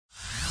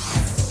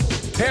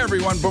Hey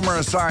everyone, Boomer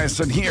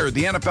Esiason here.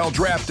 The NFL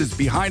Draft is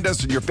behind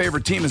us and your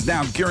favorite team is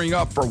now gearing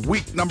up for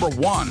week number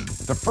 1.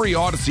 The free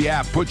Odyssey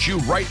app puts you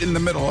right in the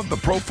middle of the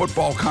pro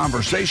football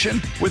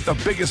conversation with the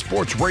biggest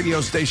sports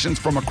radio stations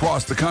from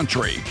across the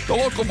country. The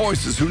local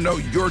voices who know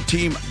your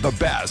team the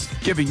best,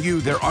 giving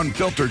you their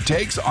unfiltered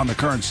takes on the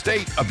current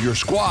state of your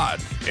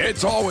squad.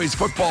 It's always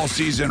football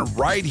season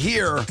right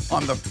here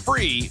on the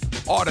free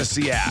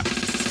Odyssey app.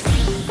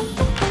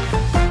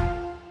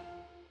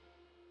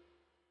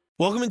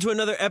 Welcome into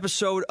another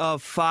episode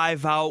of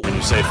 5 Out. When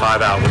you say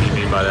 5 out, what do you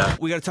mean by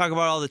that? We got to talk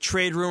about all the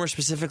trade rumors,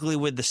 specifically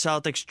with the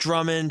Celtics,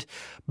 Drummond,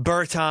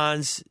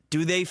 Bertans.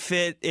 Do they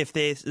fit if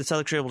the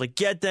Celtics are able to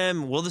get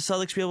them? Will the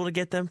Celtics be able to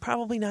get them?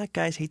 Probably not,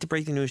 guys. Hate to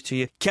break the news to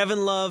you.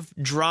 Kevin Love,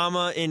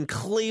 drama in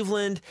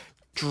Cleveland.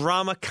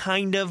 Drama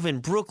kind of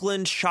in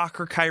Brooklyn.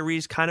 Shocker,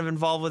 Kyrie's kind of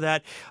involved with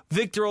that.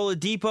 Victor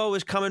Oladipo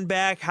is coming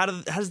back. How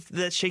does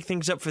that shake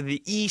things up for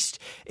the East?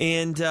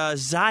 And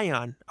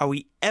Zion, are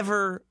we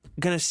ever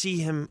going to see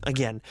him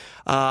again?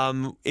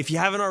 If you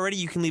haven't already,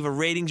 you can leave a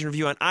ratings and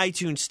review on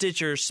iTunes,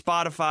 Stitcher,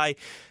 Spotify.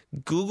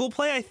 Google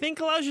Play, I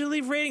think, allows you to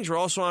leave ratings. We're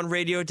also on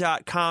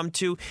radio.com,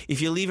 too.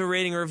 If you leave a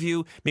rating or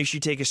review, make sure you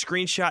take a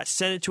screenshot,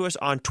 send it to us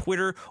on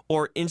Twitter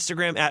or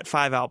Instagram at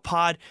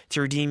 5OutPod to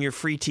redeem your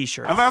free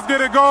t-shirt. And let's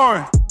get it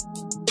going.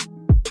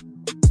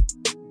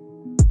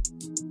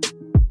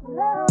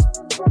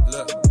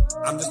 Look,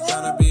 I'm just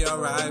trying to be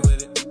alright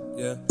with it.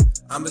 Yeah,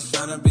 I'm just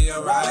trying to be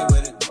alright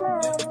with it.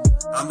 Yeah.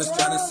 I'm just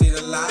trying to see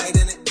the light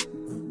in it.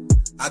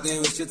 I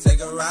think we should take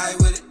a ride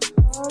with it.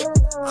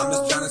 I'm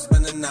just trying to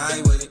spend the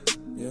night with it.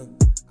 Yeah,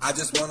 I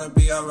just want to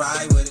be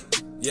alright with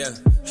it. Yeah.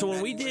 So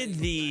when we did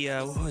the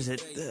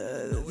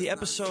the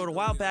episode a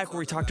while back where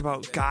we talked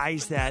about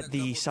guys that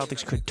the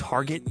Celtics could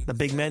target, the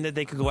big men that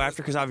they could go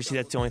after, because obviously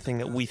that's the only thing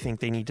that we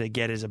think they need to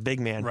get is a big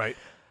man. Right.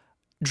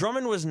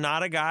 Drummond was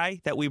not a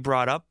guy that we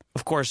brought up.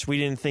 Of course, we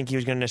didn't think he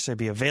was going to necessarily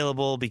be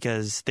available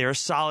because they're a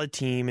solid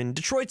team, and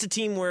Detroit's a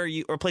team or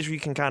a place where you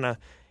can kind of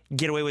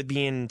get away with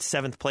being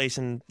 7th place,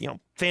 and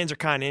fans are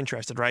kind of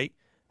interested, right?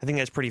 I think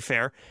that's pretty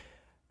fair.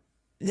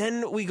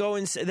 Then we go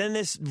and then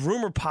this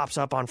rumor pops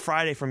up on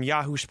Friday from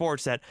Yahoo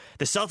Sports that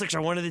the Celtics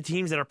are one of the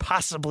teams that are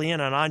possibly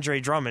in on Andre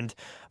Drummond.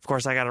 Of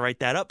course, I got to write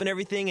that up and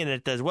everything, and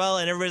it does well.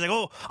 And everybody's like,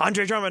 "Oh,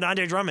 Andre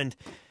Drummond."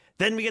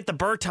 Then we get the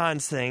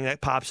Bertans thing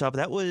that pops up.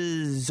 That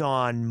was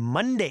on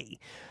Monday.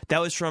 That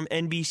was from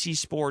NBC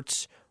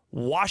Sports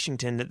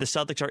Washington that the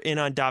Celtics are in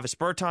on Davis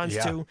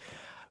Bertans too.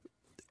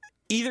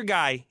 Either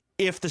guy,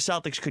 if the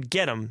Celtics could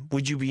get him,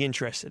 would you be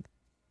interested?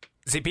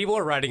 See, people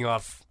are writing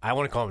off, I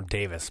want to call him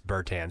Davis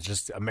Bertans,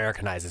 just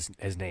Americanize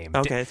his name.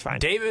 Okay, that's fine.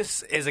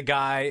 Davis is a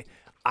guy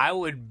I'd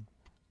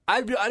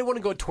want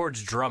to go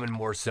towards Drummond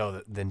more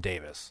so than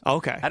Davis.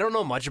 Okay. I don't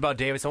know much about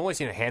Davis. I've only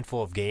seen a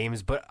handful of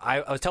games, but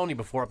I was telling you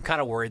before, I'm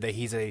kind of worried that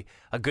he's a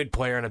good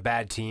player on a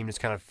bad team,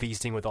 just kind of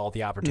feasting with all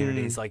the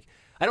opportunities. Like,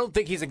 I don't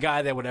think he's a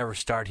guy that would ever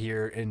start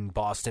here in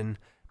Boston.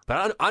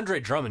 But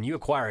Andre Drummond, you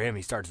acquire him,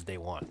 he starts day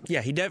one.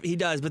 Yeah, he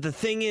does. But the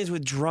thing is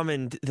with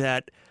Drummond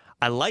that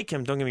I like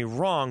him, don't get me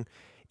wrong,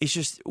 it's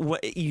just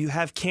what you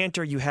have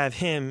Cantor, you have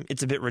him,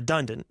 it's a bit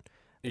redundant.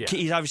 Yeah.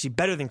 He's obviously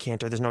better than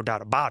Cantor, there's no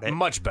doubt about it.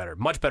 Much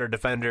better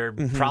defender,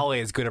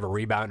 probably as good of a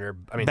rebounder.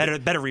 I mean,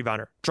 better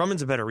rebounder.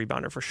 Drummond's a better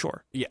rebounder for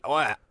sure. Yeah,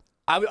 well,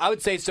 I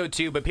would say so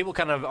too, but people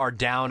kind of are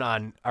down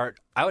on, or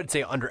I would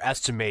say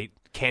underestimate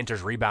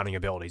Cantor's rebounding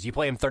abilities. You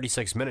play him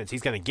 36 minutes,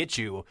 he's going to get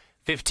you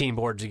 15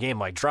 boards a game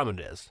like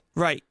Drummond is.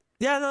 Right.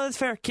 Yeah, no, that's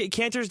fair.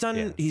 Cantor's done.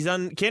 Yeah. He's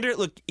done. Cantor,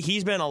 look,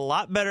 he's been a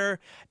lot better.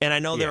 And I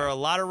know there are a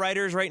lot of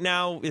writers right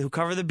now who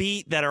cover the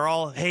beat that are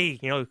all, hey,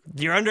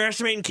 you're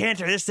underestimating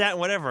Cantor, this, that, and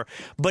whatever.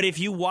 But if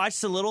you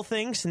watch the little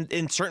things,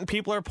 and certain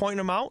people are pointing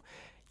them out,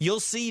 you'll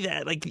see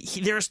that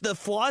there's the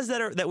flaws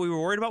that we were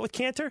worried about with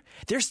Cantor.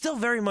 They're still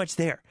very much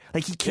there.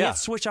 Like he can't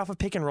switch off a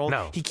pick and roll.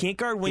 No, he can't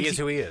guard wings. He is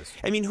who he is.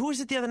 I mean, who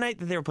was it the other night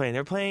that they were playing? They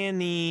were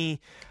playing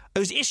it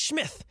was Ish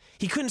Smith.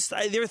 He couldn't.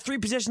 There were 3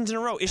 possessions in a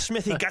row. Ish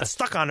Smith, he got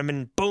stuck on him,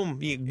 and boom,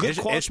 good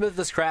call. Ish Smith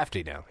is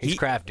crafty now. He's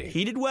crafty.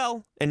 He did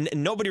well, and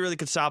nobody really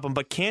could stop him.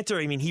 But Cantor,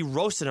 I mean, he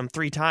roasted him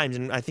 3 times,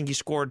 and I think he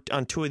scored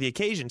on 2 of the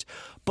occasions.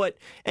 But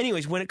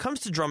anyways, when it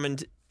comes to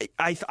Drummond,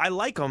 I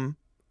like him.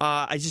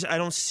 I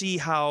don't see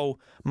how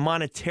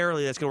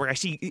monetarily that's going to work. I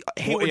see.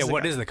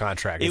 What is the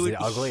contract? Is it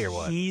ugly or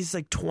what? He's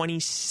like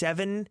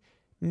 $27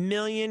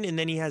 million, and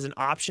then he has an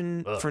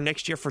option for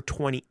next year for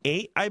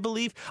 28, I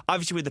believe.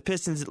 Obviously, with the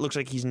Pistons, it looks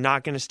like he's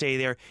not going to stay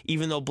there,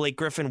 even though Blake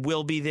Griffin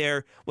will be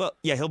there. Well,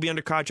 yeah, he'll be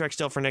under contract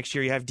still for next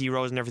year. You have D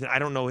Rose and everything. I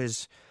don't know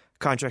his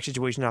contract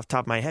situation off the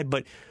top of my head,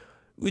 but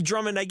with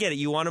Drummond, I get it.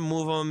 You want to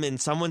move him,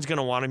 and someone's going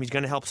to want him. He's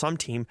going to help some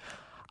team.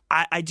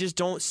 I just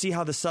don't see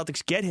how the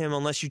Celtics get him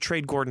unless you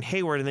trade Gordon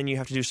Hayward, and then you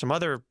have to do some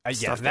other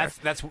stuff.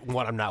 That's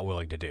what I'm not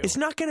willing to do. It's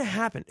not going to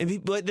happen.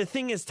 But the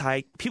thing is,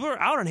 Ty, people are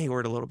out on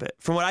Hayward a little bit.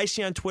 From what I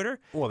see on Twitter.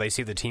 Well, they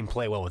see the team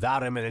play well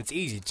without him, and it's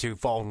easy to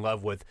fall in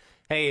love with,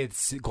 hey,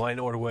 it's Glenn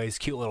Ordway's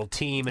cute little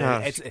team. And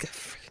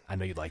I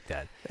know you'd like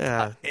that.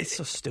 It's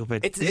so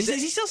stupid. Is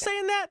he still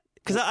saying that?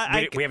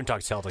 Because we haven't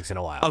talked Celtics in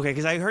a while. Okay,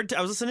 because I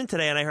was listening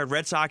today, and I heard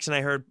Red Sox and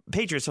I heard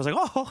Patriots. So I was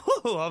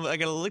like, I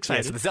got a little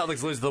excited. Yeah, so the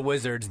Celtics lose to the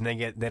Wizards, and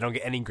they don't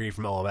get any grief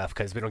from OMF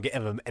because we don't get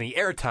them any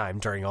airtime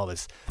during all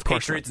this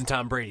Patriots and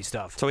Tom Brady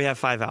stuff. So we have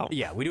 5 out.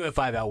 Yeah, we do have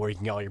 5 out where you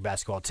can get all your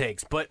basketball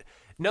takes, but.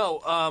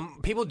 No,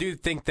 people do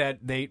think that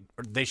they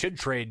should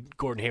trade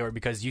Gordon Hayward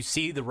because you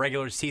see the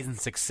regular season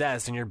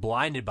success and you're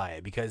blinded by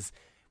it because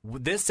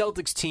this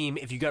Celtics team,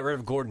 if you got rid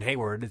of Gordon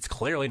Hayward, it's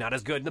clearly not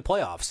as good in the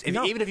playoffs.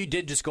 Even if you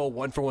did just go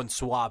 1-for-1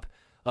 swap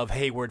of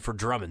Hayward for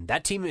Drummond,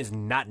 that team is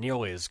not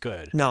nearly as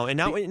good. No, and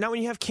not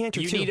when you have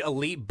Cantor, you too. need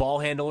elite ball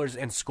handlers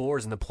and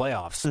scorers in the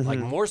playoffs, like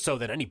more so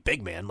than any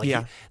big man.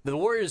 The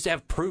Warriors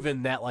have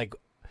proven that, like,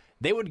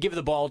 they would give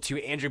the ball to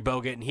Andrew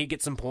Bogut, and he'd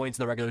get some points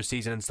in the regular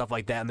season and stuff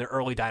like that in their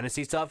early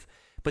dynasty stuff.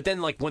 But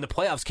then, like, when the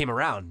playoffs came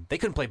around, they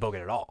couldn't play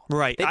Bogut at all.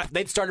 Right.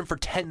 They'd start him for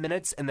 10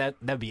 minutes, and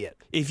that'd be it.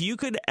 If you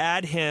could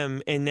add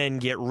him and then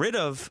get rid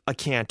of a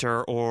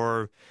Cantor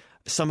or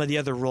some of the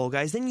other role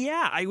guys, then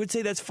yeah, I would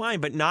say that's fine,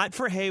 but not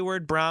for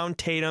Hayward, Brown,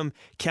 Tatum,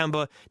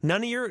 Kemba.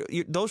 None of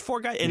those 4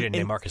 guys.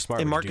 And Marcus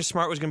Smart. And Marcus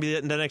Smart was going to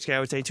be the next guy I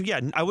would say too.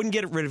 Yeah, I wouldn't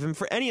get rid of him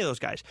for any of those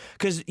guys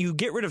because you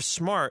get rid of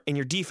Smart and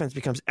your defense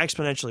becomes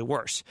exponentially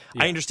worse.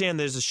 Yeah. I understand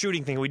there's a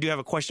shooting thing. We do have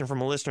a question from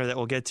a listener that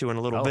we'll get to in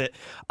a little bit.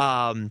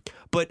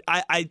 But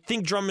I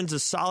think Drummond's a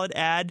solid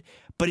add.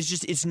 But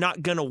it's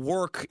not going to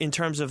work in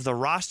terms of the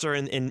roster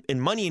and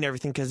money and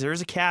everything because there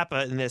is a cap.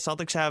 And the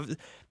Celtics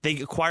they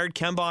acquired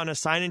Kemba on a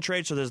sign-and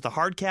trade, so there's the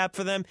hard cap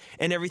for them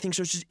and everything.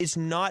 So it's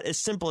not as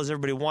simple as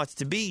everybody wants it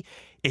to be.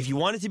 If you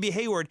want it to be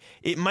Hayward,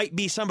 it might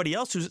be somebody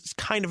else who's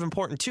kind of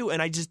important too.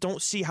 And I just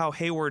don't see how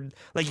Hayward,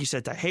 like you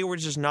said, that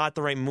Hayward's just not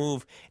the right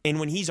move.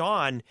 And when he's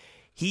on,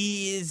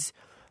 he is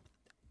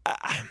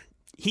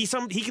he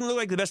can look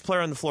like the best player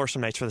on the floor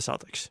some nights for the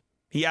Celtics.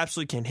 He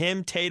absolutely can.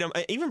 Him, Tatum,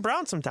 even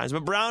Brown sometimes.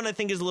 But Brown, I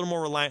think, is a little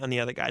more reliant on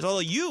the other guys.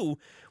 Although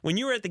when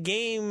you were at the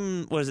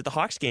game, what was it, the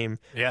Hawks game?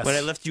 Yes. When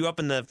I left you up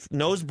in the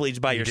nosebleeds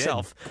by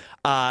yourself.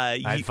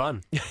 I had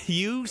fun.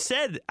 You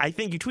said, I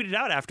think you tweeted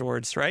out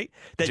afterwards, right?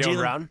 That Jaylen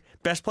Brown?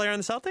 Best player on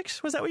the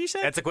Celtics? Was that what you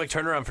said? That's a quick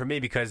turnaround for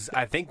me because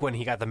I think when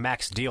he got the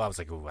max deal, I was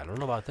like, ooh, I don't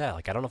know about that.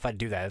 Like, I don't know if I'd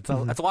do that.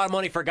 That's a lot of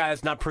money for a guy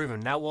that's not proven.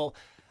 Now,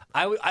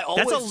 I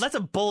always that's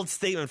a bold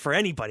statement for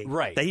anybody,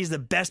 right? That he's the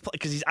best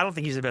because I don't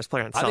think he's the best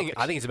player on the Celtics.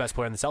 I think he's the best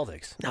player in the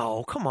Celtics.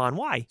 No, come on,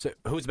 why? So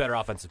who's the better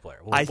offensive player?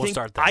 We'll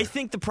start there. I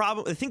think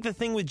the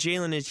thing with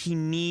Jaylen is he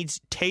needs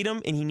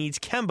Tatum and he needs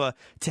Kemba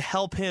to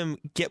help him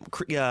get.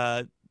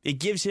 It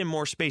gives him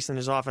more space in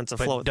his offensive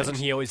flow. Doesn't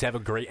he always have a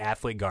great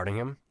athlete guarding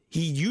him?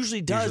 He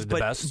usually does,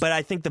 but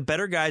I think the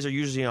better guys are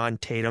usually on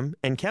Tatum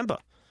and Kemba,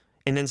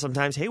 and then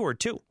sometimes Hayward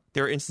too.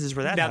 There are instances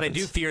where that happens.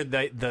 They do fear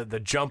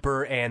the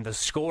jumper and the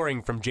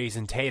scoring from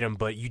Jason Tatum,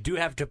 but you do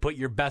have to put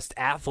your best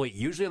athlete,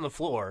 usually on the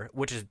floor,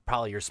 which is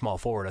probably your small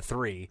forward, a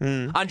 3,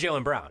 on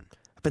Jaylen Brown.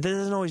 But that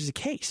isn't always the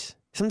case.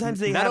 Sometimes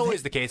not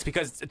always the case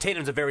because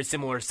Tatum's a very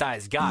similar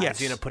sized guy. Yes.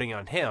 So you end up putting it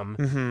on him.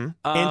 Mm-hmm.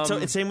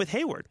 And same with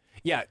Hayward.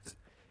 Yeah.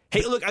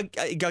 Hey, look, I'll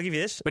give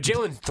you this. But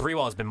Jalen's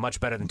 3-ball has been much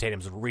better than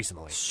Tatum's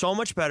recently. So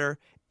much better.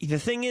 The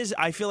thing is,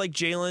 I feel like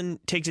Jaylen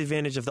takes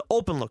advantage of the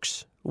open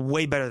looks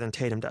way better than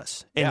Tatum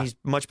does. And he's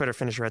much better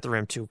finisher at the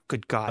rim, too.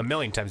 Good God. A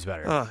million times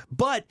better.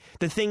 But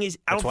the thing is,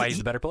 that's why he's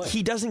the better player.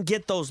 He doesn't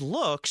get those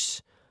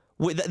looks.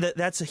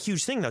 That's a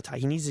huge thing, though, Ty.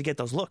 He needs to get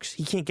those looks.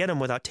 He can't get them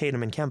without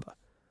Tatum and Kemba.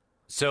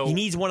 So he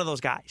needs one of those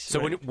guys. So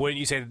wouldn't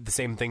you say the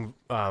same thing,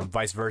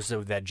 vice versa,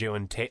 that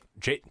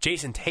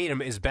Jason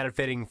Tatum is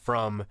benefiting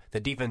from the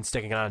defense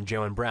sticking on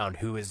Jaylen Brown,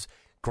 who is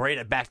great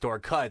at backdoor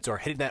cuts or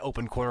hitting that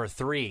open corner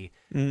 3.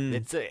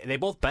 They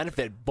both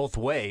benefit both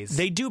ways.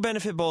 They do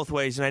benefit both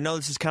ways, and I know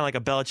this is kind of like a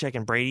Belichick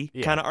and Brady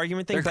kind of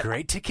argument thing. They're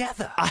great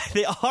together.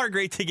 They are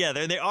great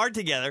together. They are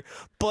together.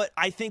 But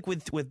I think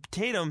with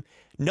Tatum,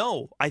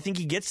 no, I think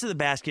he gets to the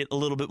basket a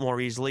little bit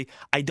more easily.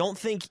 I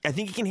think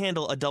he can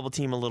handle a double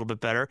team a little bit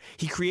better.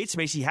 He creates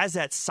space. He has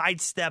that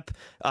sidestep,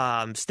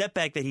 step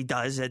back that he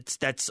does.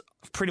 That's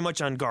pretty much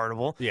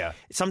unguardable. Yeah.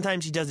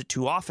 Sometimes he does it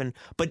too often,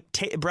 but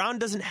Brown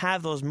doesn't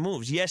have those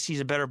moves. Yes,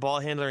 he's a better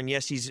ball handler, and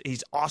yes,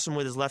 he's awesome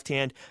with his left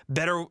hand,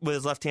 better with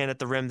his left hand at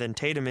the rim than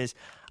Tatum is.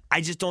 I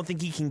just don't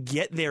think he can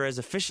get there as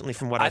efficiently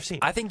from what I've seen.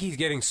 I think he's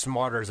getting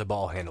smarter as a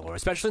ball handler,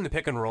 especially in the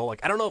pick and roll.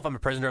 Like, I don't know if I'm a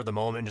prisoner of the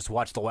moment and just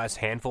watch the last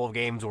handful of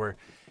games where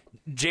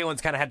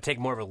Jalen's kind of had to take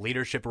more of a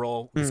leadership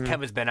role because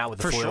Kevin's been out with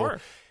the flu. Sure.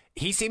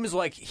 He seems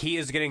like he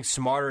is getting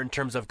smarter in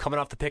terms of coming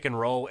off the pick and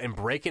roll and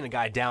breaking a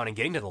guy down and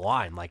getting to the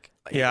line. Like,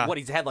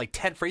 he's had like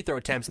 10 free throw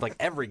attempts in like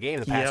every game in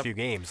the past few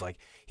games. Like,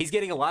 he's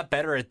getting a lot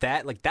better at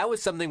that. Like, that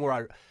was something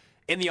where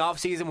in the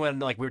offseason when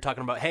like we were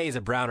talking about, hey, is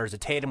it Brown or is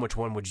it Tatum? Which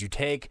one would you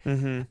take?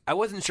 I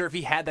wasn't sure if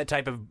he had that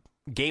type of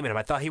game in him.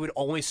 I thought he would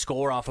only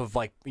score off of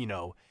like,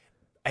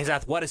 his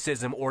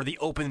athleticism or the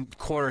open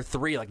corner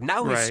 3. Like,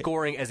 now he's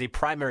scoring as a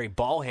primary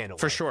ball handler.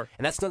 For sure.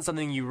 And that's not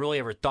something you really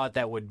ever thought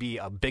that would be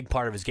a big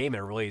part of his game,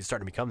 and it really is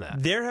starting to become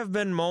that. There have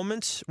been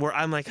moments where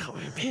I'm like, oh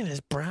man,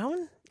 is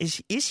Brown?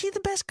 Is he the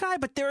best guy?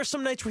 But there are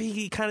some nights where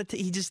he kind of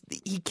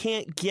he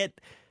can't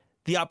get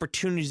the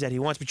opportunities that he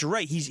wants. But you're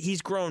right,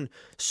 he's grown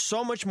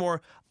so much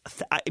more.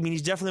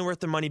 he's definitely worth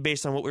the money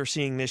based on what we're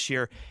seeing this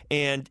year.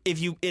 And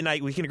we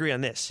can agree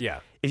on this. Yeah.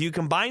 If you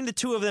combine the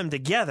two of them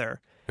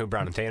together,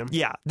 Brown and Tatum.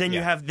 Yeah, then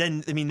you have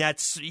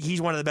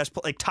he's one of the best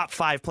top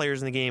 5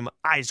 players in the game,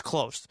 eyes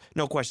closed,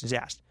 no questions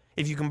asked.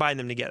 If you combine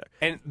them together,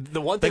 and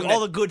the one thing, all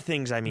the good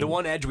things. The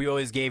one edge we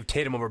always gave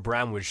Tatum over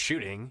Brown was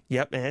shooting.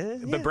 Yep,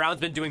 but Brown's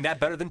been doing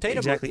that better than Tatum.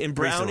 Exactly, and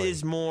Brown recently.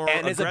 is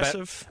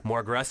more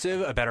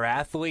aggressive, a better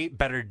athlete,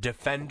 better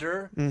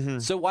defender. Mm-hmm.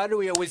 So why do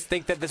we always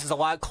think that this is a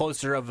lot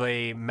closer of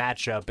a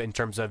matchup in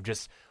terms of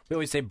just? We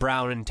always say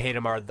Brown and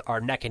Tatum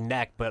are neck and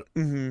neck, but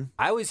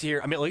I always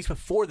hear. I mean, at least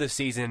before this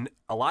season,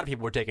 a lot of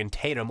people were taking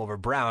Tatum over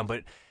Brown,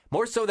 but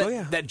more so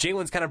that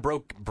Jalen's kind of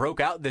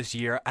broke out this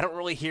year. I don't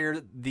really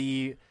hear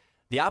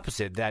the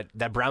opposite,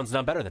 that Brown's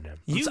not better than him.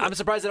 I'm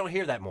surprised I don't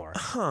hear that more.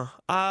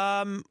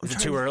 Is it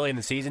too early in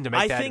the season to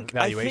make that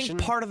evaluation? I think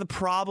part of the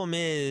problem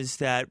is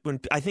that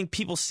I think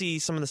people see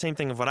some of the same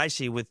thing of what I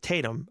see with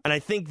Tatum, and I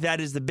think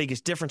that is the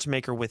biggest difference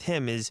maker with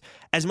him is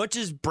as much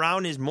as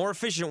Brown is more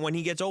efficient when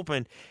he gets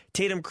open,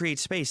 Tatum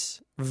creates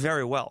space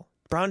very well.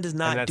 Brown does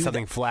not. And that's do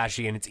something that.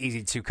 Flashy, and it's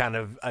easy to kind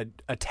of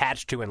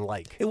attach to and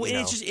like.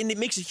 It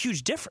makes a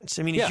huge difference.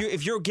 I mean,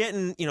 if you're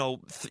getting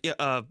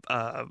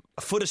a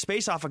foot of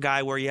space off a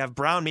guy where you have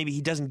Brown, maybe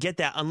he doesn't get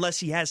that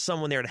unless he has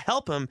someone there to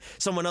help him,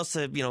 someone else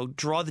to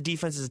draw the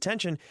defense's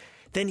attention.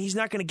 Then he's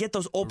not going to get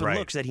those open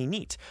looks that he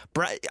needs.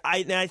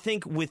 I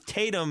think with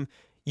Tatum,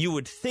 you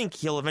would think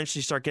he'll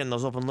eventually start getting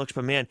those open looks,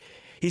 but man,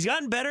 he's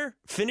gotten better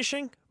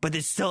finishing. But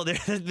it's still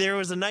there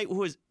was a night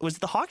was it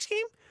the Hawks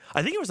game?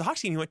 I think it was the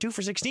Hawks game he went 2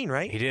 for 16,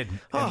 right? He did.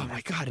 Oh,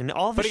 my God. And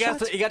all the shots.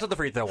 But he got to the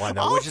free throw line,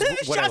 though, all which is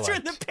the what I shots are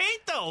liked. in the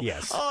paint, though.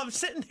 Yes. Oh, I'm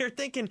sitting there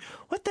thinking,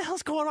 what the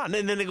hell's going on?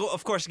 And then, they go,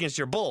 of course, against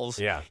your Bulls,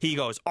 he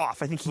goes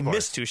off. I think he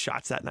missed 2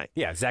 shots that night.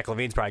 Yeah, Zach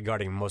LaVine's probably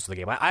guarding most of the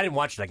game. I didn't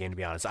watch that game, to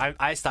be honest.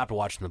 I stopped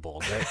watching the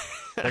Bulls.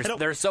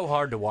 They're so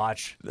hard to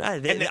watch.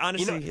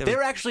 Honestly,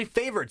 they're actually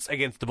favorites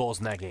against the Bulls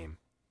in that game.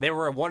 They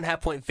were a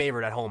 1.5-point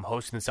favorite at home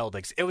hosting the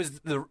Celtics. It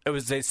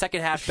was a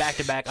second half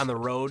back-to-back on the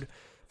road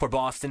for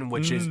Boston,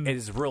 which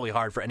is really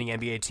hard for any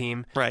NBA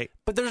team. Right.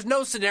 But there's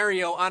no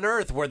scenario on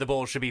earth where the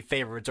Bulls should be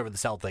favorites over the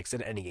Celtics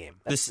in any game.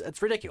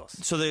 That's ridiculous.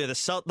 So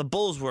the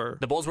Bulls were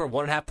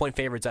 1.5-point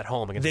favorites at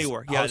home against they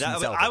were. Yeah,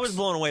 I was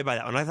blown away by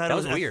that one. I thought that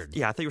was weird.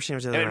 Yeah, I thought you were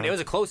saying it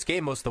was a close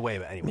game most of the way,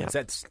 but anyways,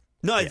 that's.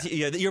 No,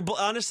 you're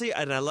honestly,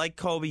 and I like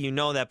Kobe, you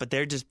know that, but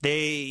they're just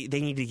they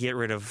need to get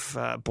rid of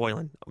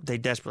Boylan. They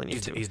desperately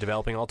need to. He's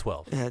developing all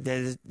 12.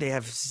 They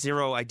have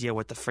zero idea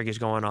what the frig is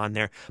going on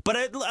there.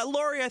 But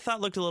Laurie, I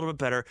thought, looked a little bit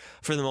better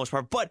for the most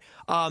part. But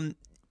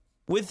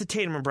with the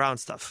Tatum and Brown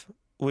stuff,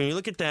 when you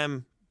look at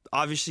them,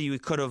 obviously the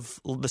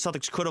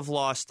Celtics could have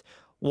lost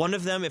one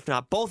of them, if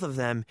not both of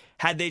them,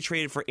 had they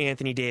traded for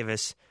Anthony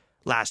Davis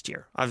last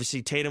year.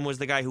 Obviously, Tatum was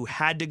the guy who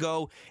had to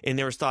go, and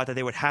there was thought that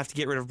they would have to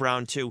get rid of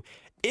Brown too.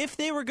 If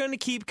they were going to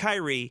keep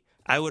Kyrie,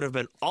 I would have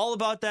been all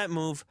about that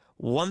move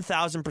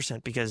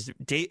 1,000% because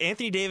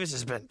Anthony Davis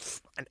has been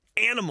an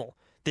animal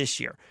this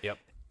year. Yep.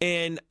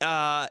 And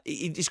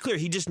it's clear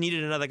he just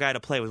needed another guy to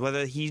play with.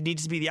 Whether he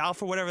needs to be the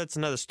alpha or whatever, that's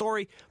another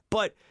story.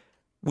 But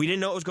we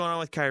didn't know what was going on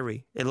with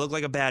Kyrie. It looked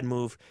like a bad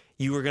move.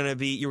 You were going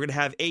to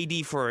have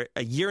AD for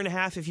a year and a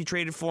half if you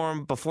traded for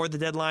him before the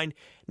deadline.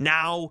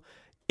 Now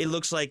it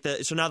looks like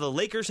now the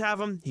Lakers have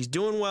him. He's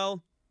doing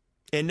well.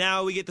 And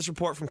now we get this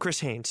report from Chris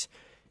Haynes.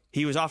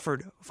 He was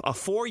offered a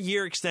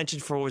 4-year extension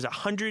for, what was it,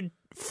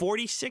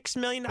 $146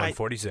 million?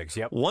 $146,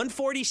 yep.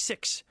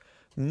 $146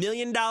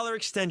 million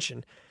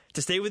extension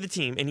to stay with the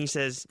team. And he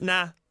says,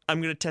 nah, I'm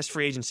going to test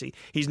free agency.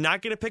 He's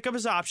not going to pick up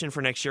his option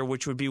for next year,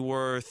 which would be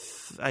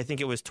worth, I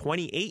think it was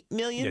 $28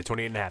 million? Yeah,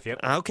 $28.5, yep.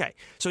 Okay.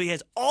 So he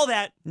has all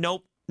that.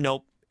 Nope.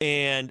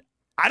 And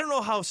I don't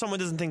know how someone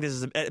doesn't think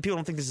people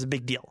don't think this is a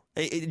big deal.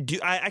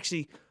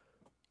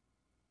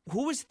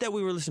 Who was it that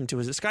we were listening to?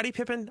 Was it Scottie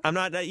Pippen? You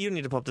don't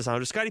need to pull up the sound.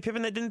 Was Scottie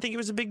Pippen that didn't think it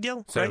was a big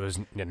deal? So right? It was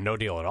no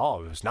deal at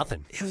all. It was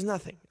nothing. It was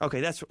nothing.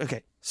 Okay,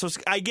 okay. So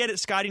I get it.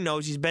 Scottie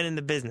knows he's been in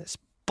the business,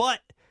 but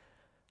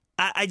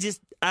I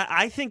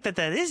think that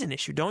is an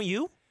issue. Don't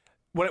you?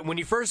 When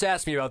you first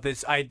asked me about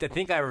this, I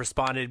think I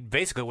responded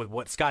basically with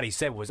what Scottie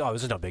said was, "Oh,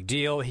 this is no big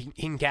deal. He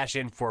can cash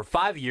in for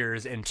 5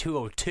 years and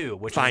 $202,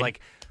 which is like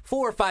 $4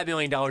 or $5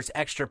 million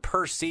extra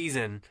per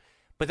season."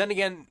 But then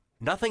again,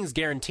 nothing's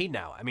guaranteed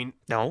now.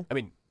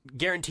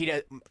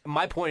 Guaranteed.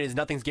 My point is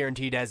nothing's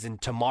guaranteed as in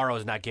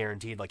tomorrow's not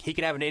guaranteed. Like he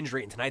could have an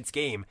injury in tonight's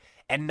game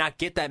and not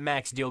get that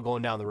max deal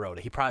going down the road.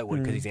 He probably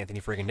would because he's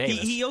Anthony friggin' Davis.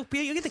 He'll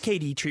get the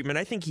KD treatment.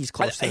 I think he's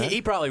close to that.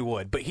 He probably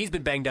would, but he's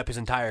been banged up his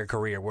entire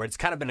career where it's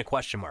kind of been a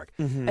question mark.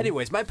 Mm-hmm.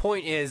 Anyways, my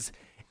point is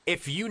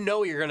if you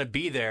know you're going to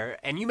be there,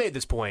 and you made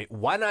this point,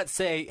 why not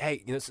say,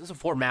 hey, this is a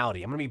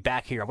formality. I'm going to be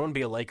back here. I'm going to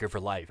be a Laker for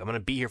life. I'm going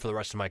to be here for the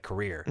rest of my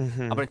career.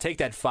 Mm-hmm. I'm going to take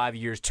that 5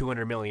 years,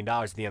 $200 million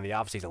at the end of the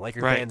offseason.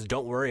 Laker fans,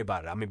 don't worry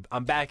about it.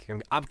 I'm back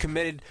here. I'm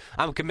committed.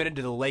 I'm committed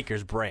to the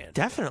Lakers brand.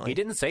 Definitely. He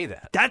didn't say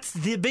that. That's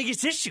the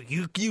biggest issue.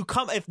 You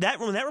come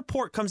when that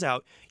report comes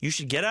out, you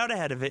should get out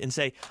ahead of it and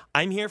say,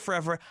 I'm here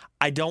forever.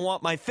 I don't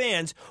want my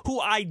fans,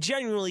 who I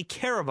genuinely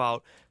care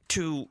about,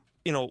 to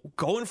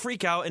go and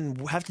freak out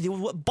and have to deal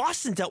with what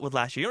Boston dealt with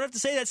last year. You don't have to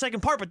say that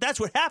second part, but that's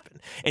what happened.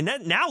 And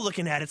that, now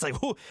looking at it, it's like,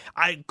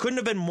 I couldn't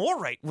have been more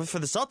right for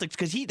the Celtics,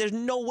 because there's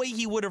no way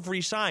he would have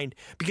re-signed,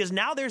 because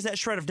now there's that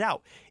shred of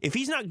doubt. If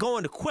he's not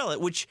going to Quill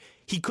it, which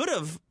he could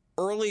have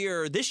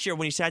earlier this year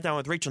when he sat down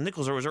with Rachel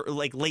Nichols, or it was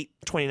like late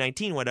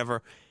 2019,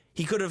 whatever,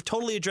 he could have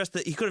totally addressed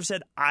it. He could have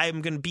said,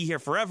 I'm going to be here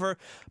forever,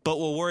 but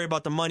we'll worry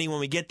about the money when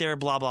we get there,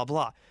 blah, blah,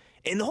 blah.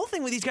 And the whole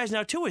thing with these guys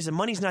now, too, is the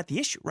money's not the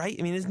issue, right?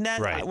 I mean, isn't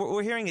that right?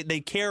 We're hearing it. They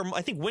care.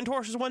 I think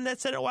Windhorse was one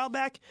that said it a while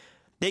back.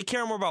 They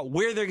care more about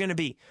where they're going to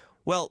be.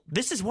 Well,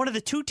 this is one of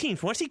the two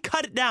teams. Once he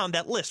cut it down,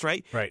 that list,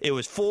 right? It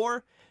was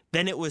 4,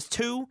 then it was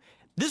 2.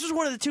 This was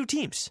one of the two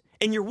teams.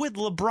 And you're with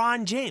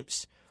LeBron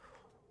James.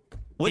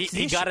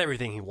 He got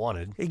everything he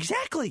wanted.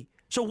 Exactly.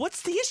 So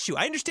what's the issue?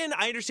 I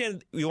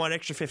understand you want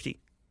extra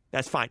 50.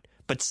 That's fine.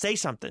 But say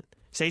something.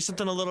 Say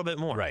something a little bit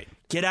more. Right.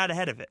 Get out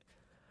ahead of it.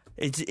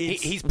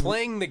 He's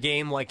playing the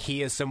game like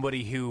he is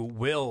somebody who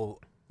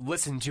will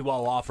listen to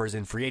all offers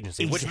in free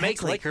agency, which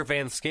makes Laker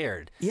fans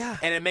scared. Yeah.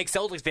 And it makes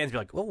Celtics fans be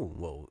like, oh,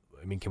 well,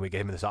 I mean, can we get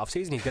him in this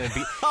offseason? He's going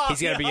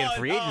to be in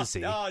free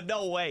agency.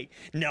 No way.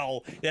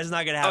 No, that's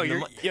not going to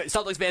happen.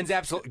 Celtics fans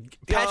absolutely.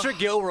 Patrick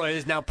Gilroy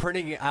is now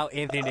printing out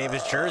Anthony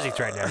Davis jerseys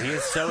right now. He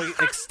is so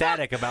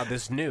ecstatic about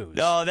this news.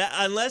 No,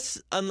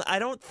 I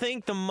don't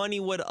think the money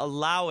would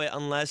allow it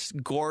unless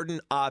Gordon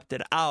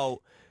opted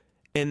out.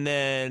 And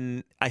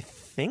then I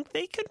think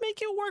they could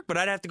make it work, but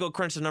I'd have to go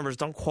crunch the numbers.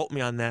 Don't quote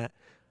me on that.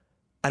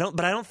 I don't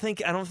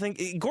think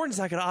Gordon's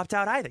not going to opt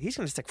out either. He's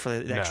going to stick for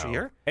the extra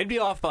year. It'd be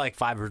off by like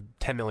 $5 or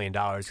 $10 million.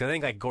 Because I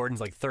think like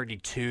Gordon's like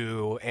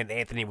 32, and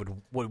Anthony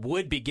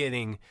would be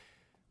getting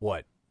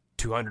what,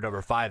 200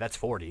 over 5. That's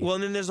 40. Well,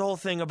 and then there's the whole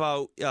thing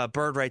about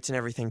bird rights and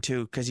everything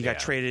too, because he got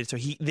traded, so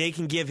they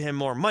can give him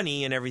more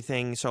money and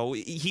everything. So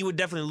he would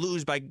definitely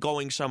lose by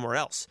going somewhere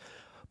else.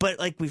 But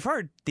like we've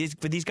heard,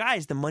 for these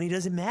guys, the money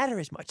doesn't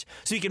matter as much.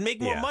 So he can make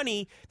more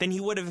money than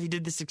he would have if he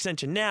did this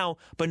extension now,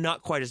 but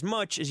not quite as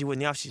much as he would in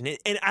the offseason.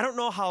 And I don't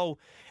know how,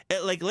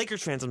 like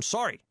Lakers fans, I'm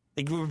sorry.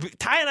 Like,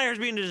 Ty and I are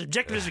being as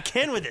objective as we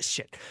can with this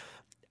shit.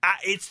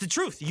 It's the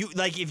truth.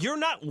 If you're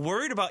not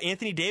worried about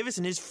Anthony Davis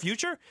and his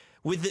future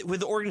with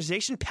the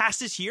organization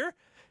past this year,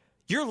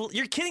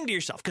 you're kidding to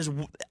yourself. Because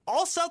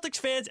all Celtics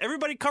fans,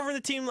 everybody covering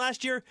the team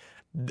last year,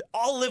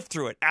 all lived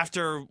through it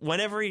after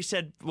whenever he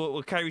said,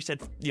 what Kyrie said,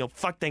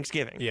 fuck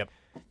Thanksgiving. Yep.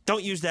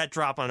 Don't use that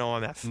drop on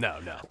OMF. No.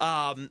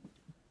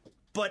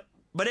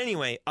 But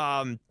anyway,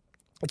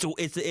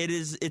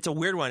 it's a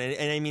weird one,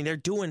 and I mean they're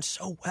doing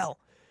so well.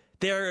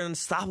 They're an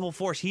unstoppable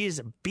force. He is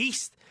a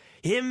beast.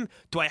 Him,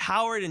 Dwight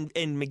Howard, and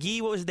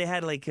McGee. What was it? They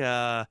had like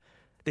there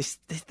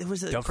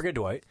was Don't forget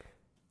Dwight.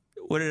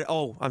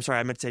 I'm sorry,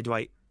 I meant to say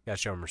Dwight. Gotta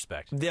show him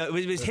respect. It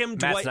was him,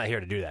 Matt's Dwight. not here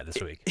to do that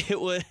this week. It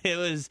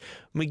was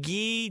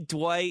McGee,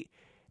 Dwight,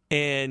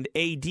 and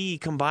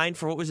AD combined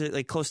for, what was it,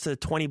 like close to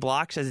 20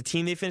 blocks. As a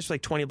team, they finished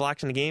like 20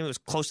 blocks in the game. It was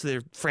close to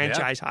their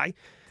franchise high.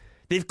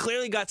 They've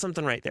clearly got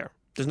something right there.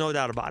 There's no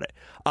doubt about it.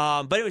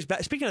 But anyways,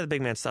 speaking of the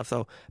big man stuff,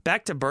 though,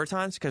 back to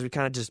Bertans, because we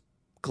kind of just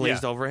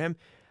glazed over him.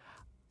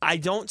 I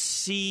don't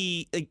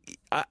see,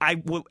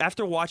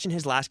 after watching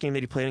his last game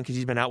that he played in, because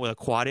he's been out with a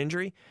quad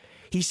injury,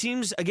 he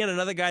seems, again,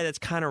 another guy that's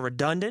kind of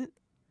redundant,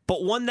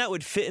 but one that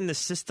would fit in the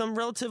system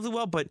relatively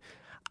well. But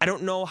I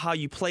don't know how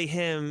you play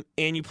him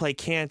and you play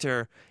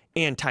Cantor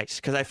and Tice,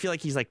 because I feel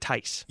like he's like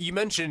Tice. You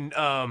mentioned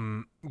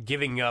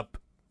giving up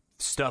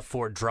stuff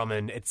for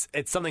Drummond. It's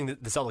something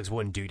that the Celtics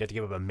wouldn't do. You'd have to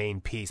give up a main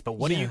piece. But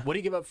what do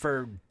you give up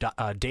for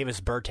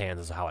Davis Bertans,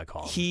 is how I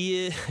call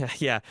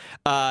him.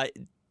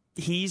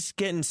 He's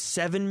getting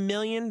 $7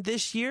 million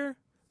this year.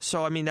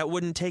 So, I mean, that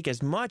wouldn't take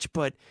as much,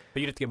 but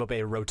you'd have to give up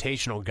a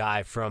rotational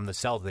guy from the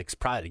Celtics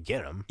probably to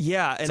get him.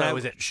 Yeah. And so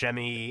was it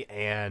Shemi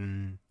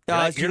and...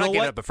 You're not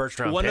giving up a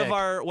first-round pick.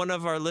 One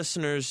of our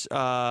listeners,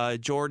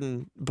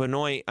 Jordan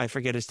Benoit, I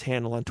forget his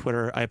handle on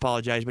Twitter, I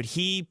apologize, but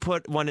he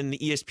put one in the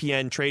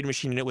ESPN trade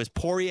machine, and it was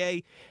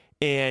Poirier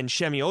and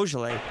Shemi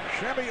Ojeleye.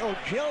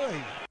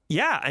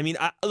 Yeah, I mean,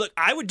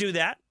 I would do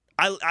that.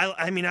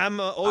 I mean, I'm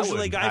an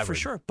Ojeleye guy for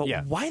sure, but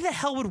why the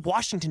hell would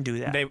Washington do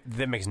that?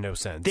 That makes no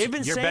sense.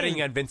 You're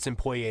betting on Vincent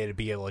Poirier to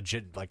be a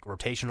legit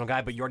rotational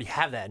guy, but you already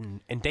have that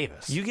in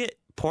Davis. You get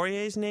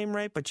Poirier's name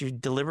right, but you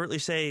deliberately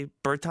say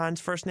Bertans'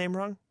 first name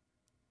wrong?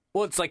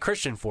 Well, it's like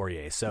Christian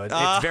Fourier, so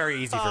it's very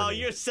easy for me. Oh,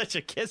 you're such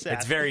a kiss ass.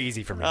 It's very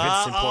easy for me.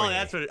 Vincent Poirier.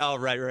 That's what.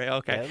 Right.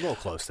 Okay, yeah, a little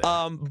close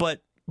there.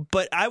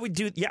 But I would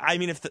do. Yeah, I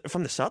mean,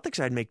 from the Celtics,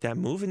 I'd make that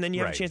move, and then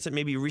you have a chance at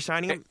maybe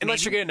re-signing him.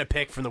 Unless you're getting a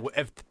pick from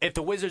if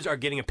the Wizards are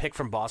getting a pick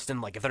from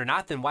Boston, if they're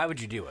not, then why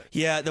would you do it?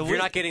 Yeah, if you're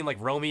not getting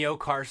Romeo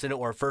Carson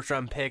or a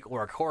first-round pick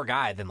or a core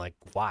guy, then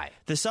why?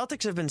 The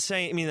Celtics have been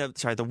saying. I mean,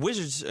 the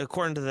Wizards,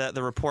 according to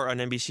the report on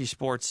NBC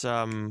Sports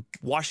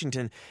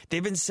Washington,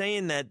 they've been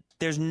saying that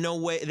there's no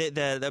way.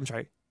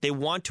 They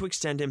want to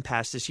extend him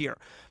past this year.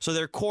 So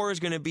their core is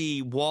going to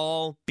be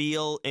Wall,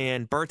 Beal,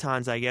 and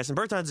Bertans, I guess. And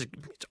Bertans is an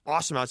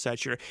awesome outside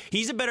shooter.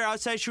 He's a better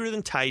outside shooter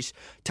than Tice.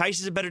 Tice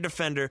is a better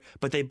defender,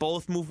 but they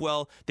both move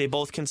well. They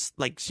both can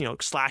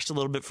slash a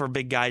little bit for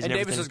big guys. And and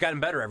Davis has gotten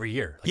better every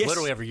year. Yes.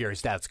 Literally every year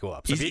his stats go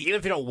up. So even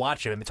if you don't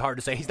watch him, it's hard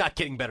to say he's not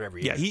getting better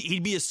every year. Yeah,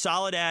 he'd be a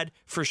solid ad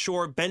for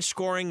sure. Bench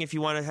scoring, if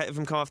you want to have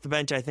him come off the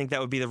bench, I think that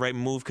would be the right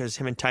move because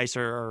him and Tice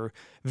are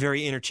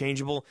very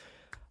interchangeable.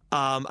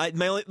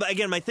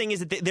 My thing is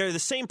that they're the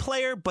same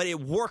player, but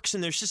it works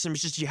in their system.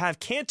 It's just you have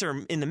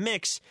Cantor in the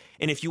mix,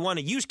 and if you want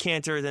to use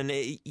Cantor, then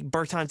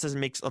Bertans doesn't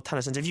make a ton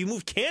of sense. If you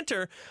move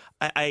Cantor,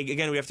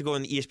 again, we have to go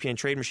in the ESPN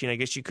trade machine. I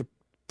guess you could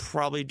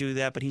probably do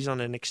that, but he's on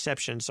an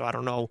exception, so I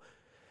don't know.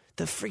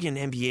 The friggin'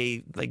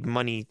 NBA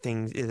money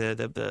thing,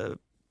 the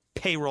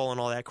payroll and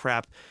all that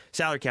crap,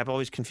 salary cap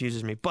always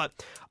confuses me.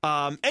 But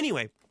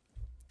anyway.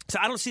 So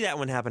I don't see that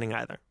one happening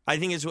either. I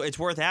think it's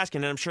worth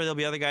asking, and I'm sure there'll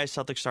be other guys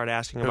Celtics start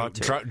asking about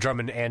too.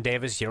 Drummond and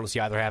Davis, you don't see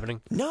either happening?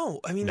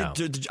 No. I mean, No.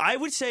 I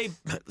would say,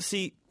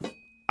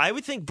 I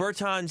would think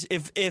Bertans,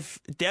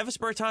 if Davis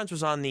Bertans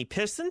was on the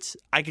Pistons,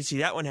 I could see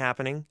that one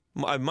happening.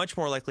 Much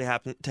more likely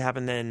to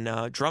happen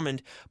than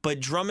Drummond. But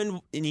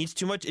Drummond needs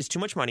too much. It's too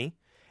much money,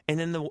 and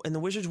then the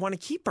Wizards want to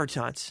keep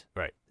Bertans.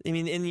 Right. I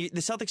mean, and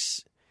the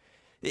Celtics,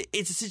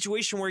 it's a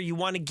situation where you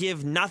want to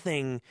give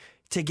nothing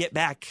to get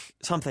back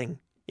something.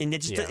 And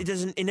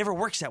it never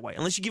works that way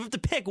unless you give up the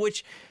pick,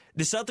 which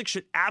the Celtics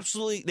should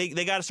absolutely,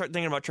 they got to start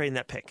thinking about trading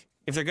that pick.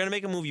 If they're going to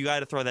make a move, you got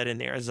to throw that in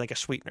there as like a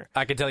sweetener.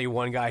 I can tell you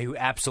one guy who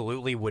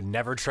absolutely would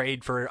never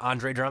trade for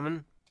Andre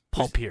Drummond,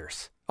 Paul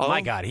Pierce. Oh my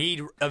God,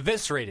 he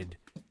eviscerated.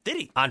 Did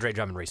he? Andre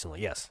Drummond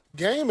recently, yes.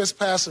 Game is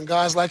passing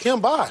guys like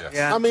him by.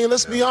 Yeah. I mean,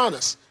 let's be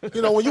honest.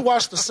 When you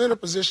watch the center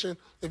position,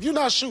 if you're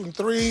not shooting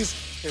threes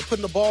and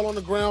putting the ball on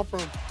the ground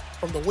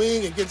from the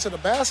wing and getting to the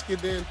basket,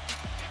 then,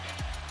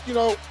 we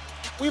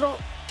don't.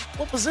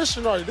 What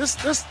position are you? This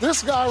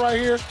guy right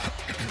here,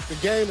 the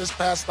game is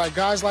passed like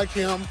guys like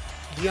him,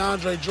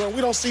 DeAndre Jordan.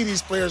 We don't see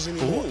these players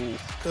anymore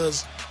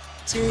because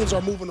teams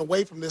are moving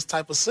away from this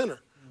type of center.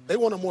 They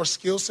want a more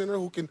skilled center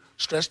who can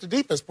stretch the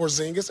defense.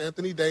 Porzingis,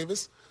 Anthony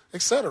Davis,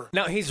 etc.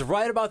 Now, he's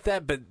right about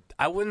that, but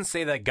I wouldn't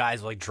say that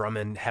guys like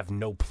Drummond have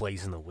no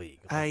place in the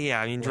league.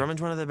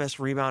 Drummond's one of the best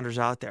rebounders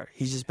out there.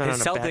 He's just been on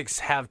a Celtics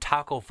have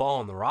Taco Fall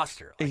on the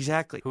roster.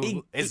 Exactly.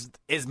 Who is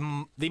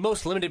the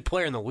most limited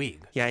player in the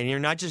league. Yeah, and you're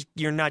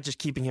not just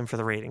keeping him for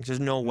the ratings. There's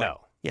no way.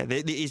 No. Yeah,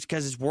 it's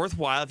because it's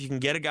worthwhile if you can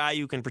get a guy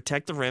who can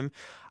protect the rim.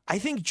 I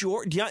think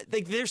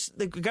there's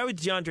the guy with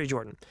DeAndre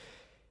Jordan.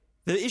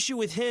 The issue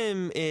with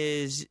him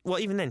is,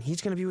 even then, he's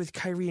going to be with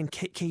Kyrie and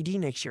KD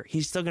next year.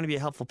 He's still going to be a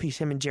helpful piece,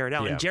 him and Jared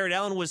Allen. Yeah. Jared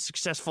Allen was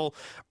successful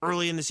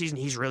early in the season.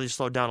 He's really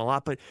slowed down a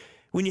lot. But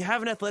when you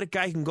have an athletic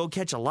guy who can go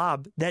catch a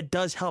lob, that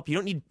does help. You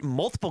don't need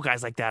multiple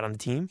guys like that on the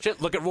team.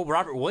 Look at what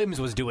Robert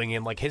Williams was doing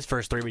in his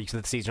first 3 weeks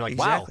of the season.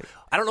 Exactly.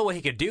 Wow, I don't know what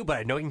he could do, but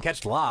I know he can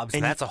catch lobs,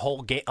 and that's a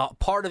whole game,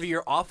 part of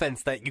your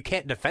offense that you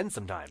can't defend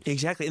sometimes.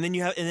 Exactly, and then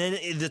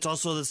it's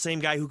also the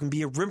same guy who can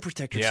be a rim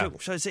protector too.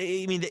 So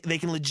they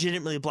can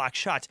legitimately block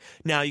shots.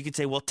 Now you could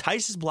say, well,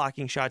 Tice is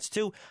blocking shots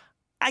too.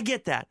 I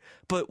get that.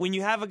 But when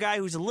you have a guy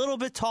who's a little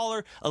bit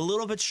taller, a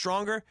little bit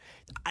stronger,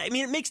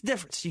 it makes a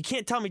difference. You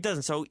can't tell me it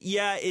doesn't. So,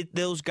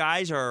 those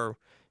guys are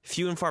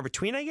few and far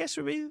between, I guess,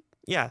 would be.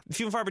 Yeah,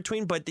 few and far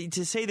between. But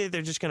to say that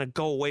they're just going to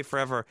go away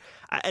forever.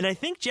 And I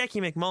think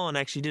Jackie McMullen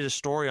actually did a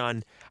story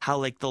on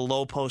how, the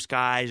low post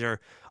guys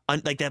are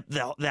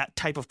that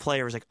type of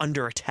player is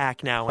under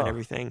attack now and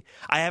everything.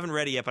 I haven't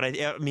read it yet, but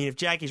if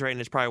Jackie's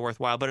writing, it's probably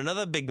worthwhile. But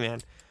another big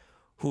man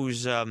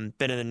who's been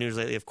in the news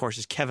lately, of course,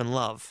 is Kevin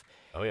Love.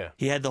 Oh, yeah.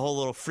 He had the whole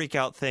little freak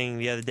out thing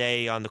the other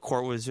day on the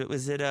court. Was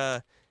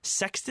it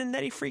Sexton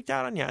that he freaked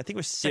out on? Yeah, I think it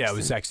was Sexton. Yeah, it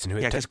was Sexton.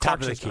 Because top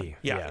of the key.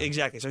 Yeah,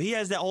 exactly. So he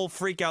has that whole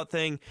freak out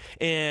thing,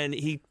 and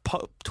he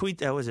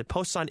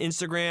posts on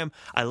Instagram,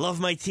 I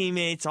love my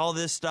teammates, all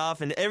this stuff,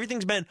 and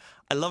everything's been,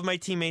 I love my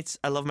teammates,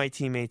 I love my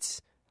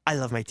teammates, I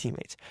love my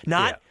teammates.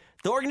 Not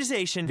the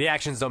organization. The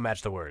actions don't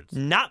match the words.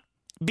 Not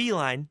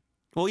Beeline.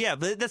 Well, yeah,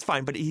 that's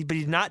fine, but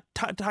he's not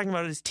talking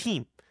about his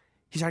team.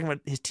 He's talking about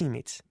his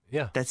teammates.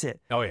 Yeah. That's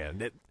it. Oh, yeah.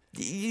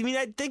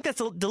 I think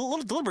that's a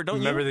little deliberate, don't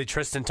Remember you? the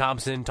Tristan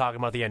Thompson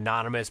talking about the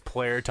anonymous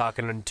player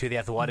talking to The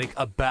Athletic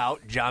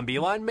about John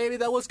Beilein? Maybe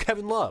that was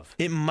Kevin Love.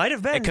 It might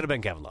have been. It could have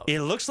been Kevin Love. It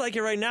looks like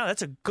it right now.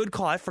 That's a good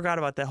call. I forgot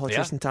about that whole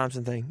Tristan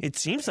Thompson thing. It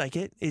seems like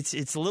it. It's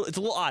a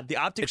little odd. The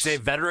optics. It's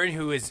a veteran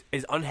who is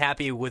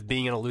unhappy with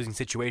being in a losing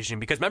situation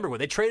because remember when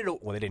they traded.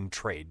 Well, they didn't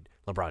trade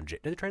LeBron. Did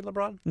they trade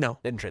LeBron? No,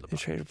 they didn't trade LeBron. They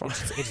traded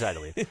LeBron. He decided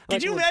to leave.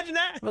 Did you imagine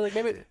that?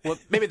 Well,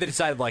 maybe they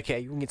decided hey,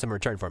 you can get some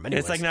return for him.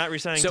 Anyways. It's like not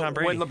re-signing Tom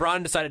Brady. When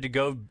LeBron decided to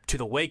go to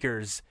the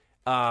Lakers,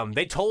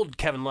 they told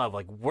Kevin Love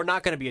we're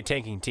not going to be a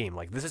tanking team.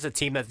 This is a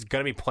team that's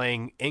going to be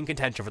playing in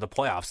contention for the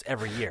playoffs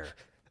every year.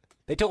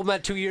 They told him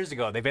that 2 years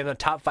ago. They've been the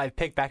top 5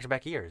 pick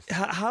back-to-back years.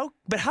 How?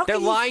 They're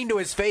lying to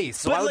his face.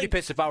 So I would be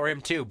pissed if I were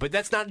him too. But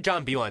that's not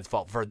John Beilein's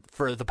fault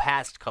for the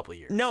past couple of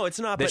years. No, it's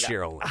not. This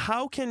year only.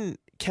 How can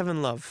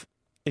Kevin Love,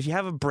 if you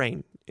have a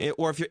brain,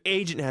 or if your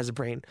agent has a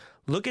brain,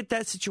 look at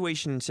that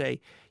situation and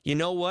say, you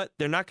know what?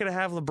 They're not going to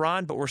have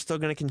LeBron, but we're still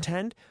going to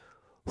contend.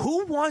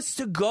 Who wants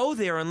to go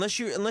there unless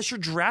you're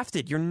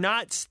drafted? You're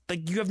not,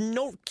 like, you have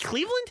no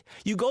Cleveland.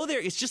 You go there.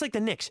 It's just like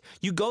the Knicks.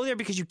 You go there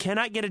because you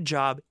cannot get a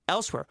job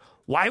elsewhere.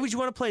 Why would you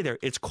want to play there?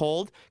 It's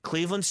cold.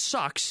 Cleveland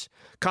sucks,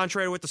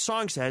 contrary to what the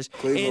song says.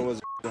 Cleveland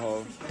was a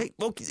hole. Hey,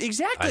 well,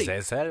 exactly.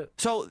 Isaiah said it.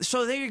 So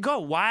there you go.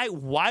 Why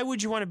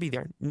would you want to be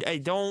there? I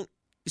don't.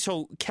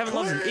 So Kevin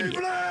Love's an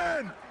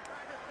idiot.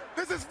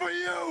 This is for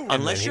you.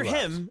 Unless you're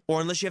him, or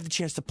unless you have the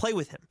chance to play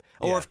with him,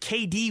 or if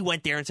KD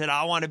went there and said,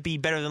 "I want to be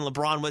better than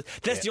LeBron was."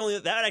 That's the only.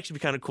 That would actually be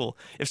kind of cool.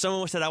 If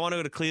someone said, "I want to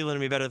go to Cleveland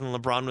and be better than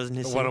LeBron was in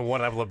his team,"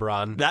 one of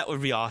LeBron. That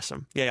would be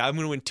awesome. Yeah, I'm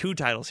going to win 2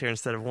 titles here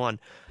instead of 1.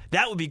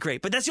 That would be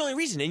great. But that's the only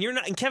reason. And you're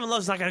not. And Kevin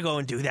Love's not going to go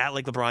and do that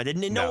like LeBron did.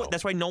 And no,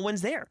 that's why no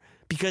one's there,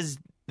 because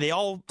they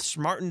all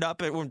smartened up.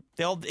 They all. You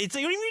don't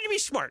even need to be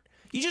smart.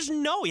 You just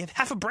know. You have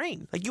half a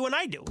brain, like you and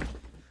I do.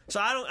 So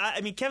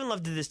I mean, Kevin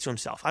Love did this to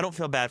himself. I don't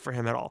feel bad for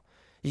him at all.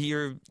 I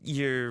don't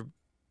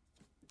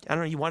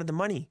know, you wanted the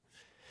money.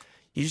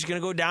 You're just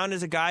going to go down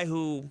as a guy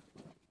who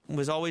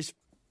was always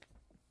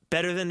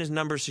better than his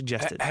numbers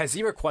suggested. Has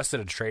he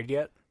requested a trade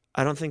yet?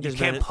 I don't think you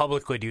can't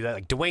publicly do that.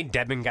 Like Dwayne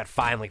Dedmon got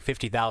fined like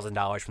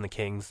 $50,000 from the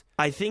Kings.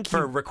 I think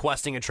for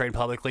requesting a trade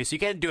publicly. So you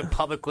can't do it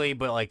publicly,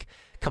 but like,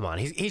 come on,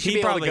 he should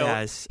be able to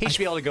go. He should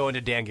be able to go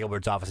into Dan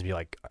Gilbert's office and be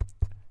like,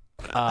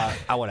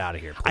 I want out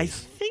of here, please. I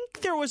think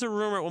there was a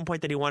rumor at one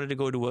point that he wanted to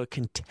go to a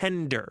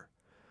contender,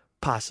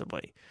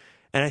 possibly.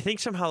 And I think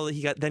somehow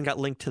he got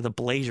linked to the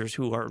Blazers,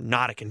 who are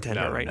not a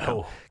contender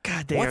now.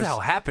 God damn. What the hell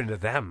happened to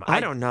them?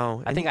 I don't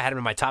know. I think I had him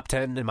in my top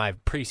 10 in my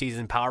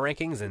preseason power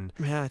rankings, and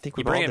I think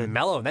we bring in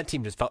Melo, and that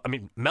team just fell. I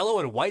mean, Melo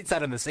and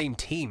Whiteside on the same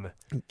team,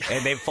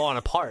 and they've fallen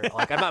apart.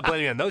 Like, I'm not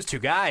blaming on those two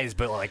guys,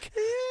 but like,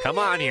 come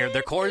on here,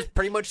 their core is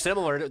pretty much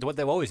similar to what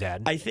they've always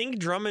had. I think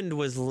Drummond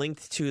was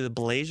linked to the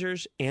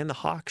Blazers and the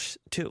Hawks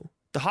too.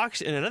 The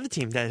Hawks and another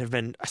team that have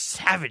been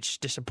savage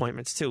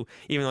disappointments too,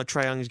 even though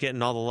Trae Young is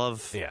getting all the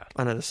love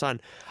under the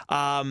sun.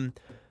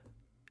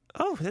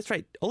 Oh, that's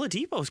right.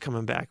 Oladipo's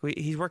coming back.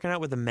 He's working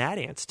out with the Mad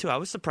Ants too. I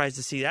was surprised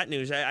to see that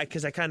news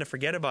because I kind of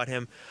forget about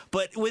him.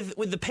 But with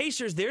the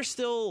Pacers, they're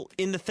still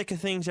in the thick of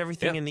things,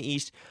 everything in the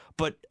East.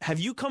 But have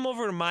you come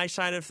over to my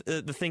side of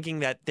the thinking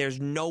that there's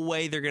no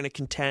way they're going to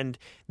contend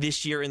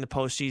this year in the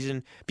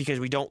postseason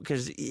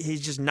because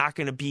he's just not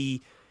going to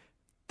be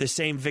the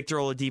same Victor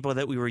Oladipo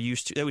that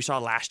we saw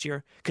last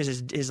year,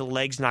 because his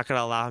leg's not going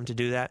to allow him to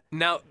do that.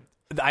 Now,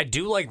 I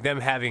do like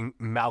them having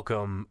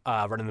Malcolm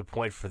running the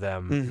point for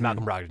them. Mm-hmm.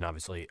 Malcolm Brogdon,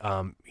 obviously.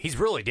 He's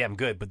really damn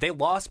good, but they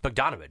lost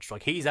Bogdanovich.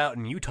 Like, he's out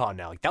in Utah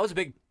now. Like, that was a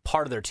big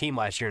part of their team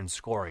last year in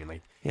scoring.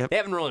 Like, they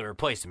haven't really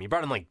replaced him. You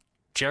brought in like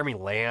Jeremy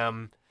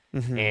Lamb.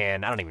 Mm-hmm.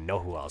 And I don't even know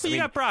who else. But you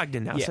got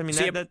Brogdon now. Yeah. So, I mean,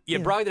 you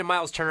have Brogdon and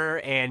Miles Turner,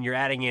 and you're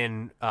adding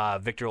in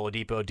Victor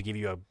Oladipo to give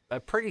you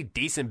a pretty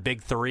decent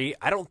big 3.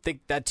 I don't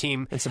think that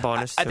team... It's a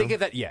bonus, I think if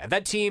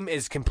that team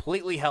is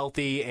completely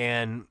healthy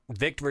and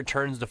Victor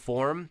returns to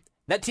form,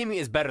 that team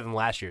is better than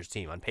last year's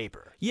team on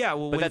paper. Yeah,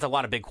 well... But that's a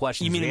lot of big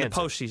questions. You mean in the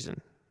postseason?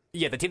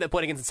 Yeah, the team that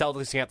played against the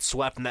Celtics got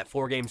swept in that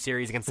 4-game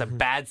series against a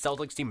bad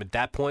Celtics team at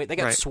that point. They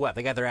got swept.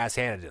 They got their ass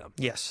handed to them.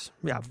 Yes.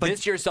 Yeah. But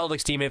this year's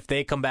Celtics team, if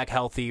they come back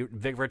healthy,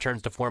 Vic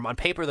returns to form, on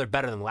paper they're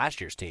better than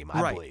last year's team,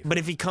 I believe. But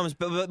if he comes...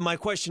 But my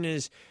question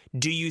is,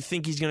 do you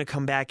think he's going to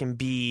come back and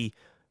be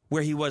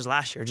where he was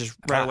last year? Just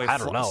right away? I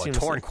don't know. A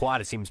torn quad,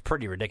 it seems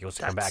pretty ridiculous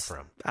to come back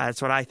from. That's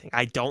what I think.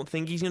 I don't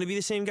think he's going to be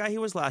the same guy he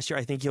was last year.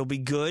 I think he'll be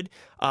good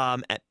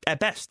at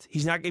best.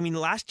 He's not... I mean,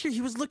 last year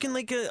he was looking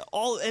like an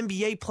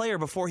all-NBA player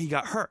before he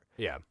got hurt.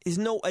 Yeah, there's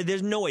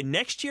no way.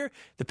 Next year,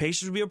 the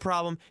Pacers will be a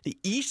problem. The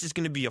East is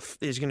going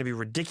to be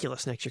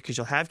ridiculous next year because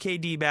you'll have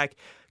KD back.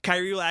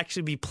 Kyrie will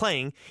actually be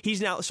playing.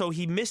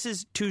 He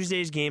misses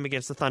Tuesday's game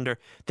against the Thunder.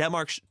 That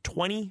marks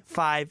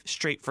 25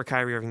 straight for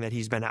Kyrie Irving that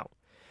he's been out.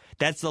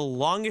 That's the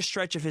longest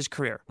stretch of his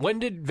career. When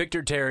did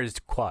Victor tear his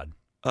quad?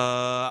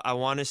 I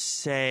want to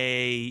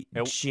say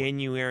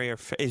January or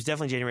it was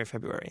definitely January or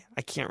February.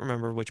 I can't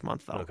remember which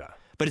month though. Okay,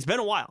 but it's been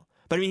a while.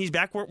 But, I mean, he's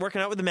back working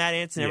out with the Mad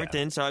Ants and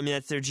everything. So, I mean,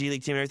 that's their G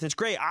League team and everything. It's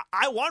great.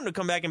 I want him to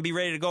come back and be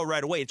ready to go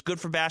right away. It's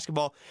good for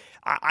basketball.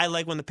 I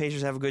like when the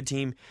Pacers have a good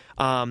team.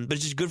 But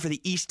it's just good for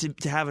the East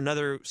to have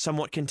another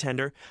somewhat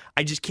contender.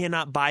 I just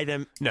cannot buy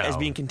them as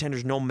being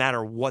contenders no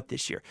matter what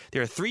this year.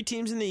 There are 3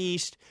 teams in the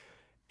East,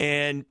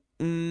 and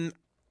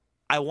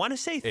I want to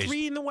say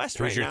 3 in the West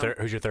right now.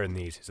 Who's your third in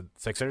the East? Is it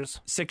Sixers?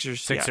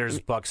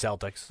 Sixers, Bucks,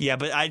 Celtics. Yeah,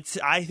 but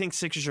I think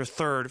Sixers are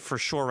third for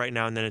sure right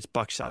now, and then it's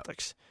Bucks,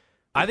 Celtics.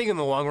 I think in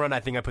the long run, I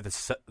put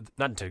the,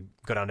 not to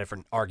go down a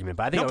different argument,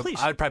 but I think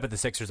I would probably put the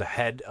Sixers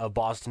ahead of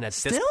Boston at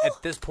this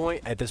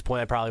point. At this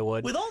point, I probably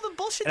would. With all the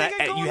bullshit they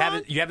got going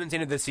on? You haven't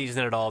seen it this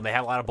season at all, and they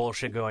have a lot of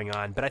bullshit going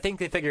on, but I think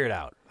they figure it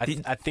out. I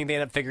think they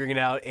end up figuring it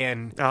out,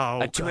 and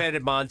a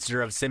two-headed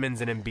monster of Simmons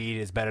and Embiid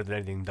is better than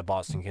anything that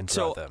Boston can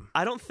throw at them.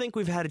 I don't think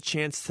we've had a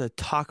chance to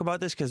talk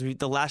about this because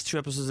the last 2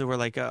 episodes were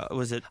like,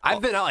 was it?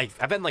 I've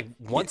been like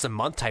once a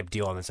month type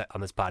deal on this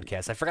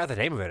podcast. I forgot the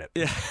name of it.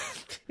 Yeah.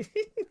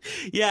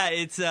 Yeah,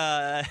 it's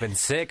been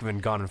sick, been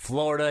gone in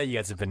Florida. You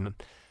guys have been.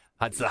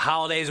 It's the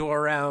holidays were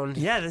around.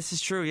 Yeah, this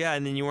is true. Yeah,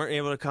 and then you weren't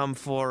able to come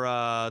for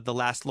the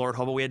last Lord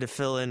Hobo. We had to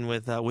fill in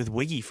with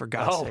Wiggy, for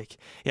God's sake.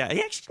 Yeah,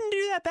 he actually didn't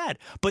do that bad.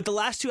 But the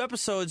last two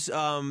episodes,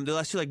 the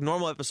last two like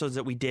normal episodes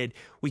that we did,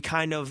 we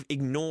kind of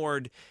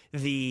ignored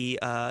the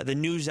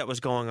news that was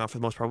going on for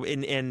the most part,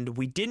 and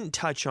we didn't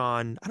touch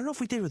on. I don't know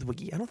if we did with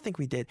Wiggy. I don't think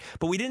we did,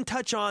 but we didn't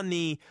touch on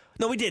the.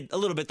 No, we did a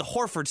little bit. The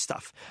Horford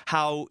stuff.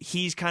 How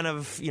he's kind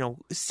of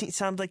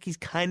sounds like he's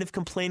kind of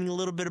complaining a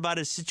little bit about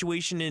his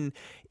situation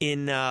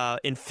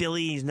in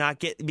Philly. He's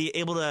not be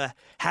able to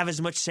have as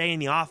much say in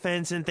the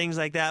offense and things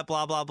like that.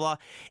 Blah blah blah.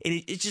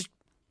 And it's just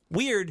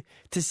weird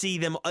to see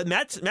them.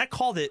 Matt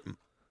called it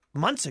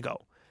months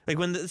ago. Like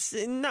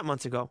not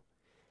months ago.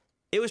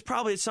 It was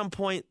probably at some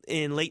point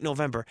in late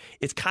November.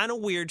 It's kind of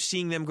weird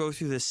seeing them go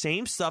through the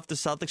same stuff the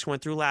Celtics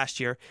went through last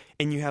year,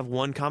 and you have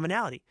one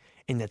commonality,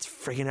 and that's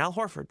friggin' Al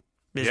Horford.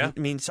 Yeah. I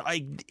mean, so I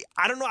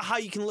don't know how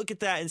you can look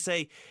at that and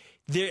say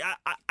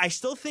I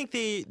still think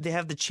they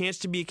have the chance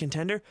to be a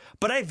contender,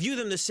 but I view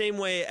them the same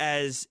way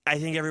as I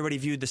think everybody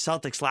viewed the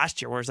Celtics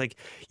last year, where it's like,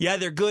 yeah,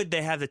 they're good,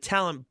 they have the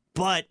talent,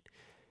 but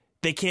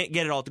they can't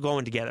get it all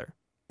going together.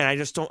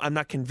 And I'm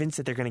not convinced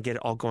that they're going to get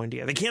it all going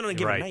together. They can't on a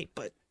given night,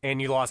 but. And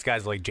you lost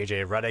guys like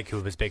J.J. Redick, who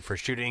was big for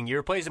shooting. You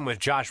replaced him with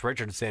Josh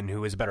Richardson,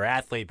 who is a better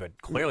athlete,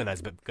 but clearly not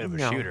as good of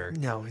a shooter.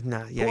 No.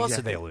 Yeah, who else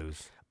did they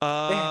lose? They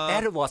had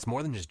to have lost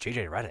more than just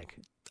J.J. Redick.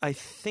 I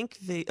think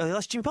they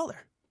lost Jimmy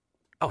Butler.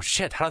 Oh,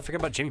 shit. How did I forget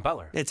about Jimmy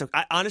Butler?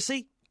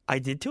 Honestly, I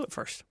did too at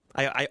first.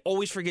 I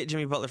always forget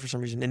Jimmy Butler for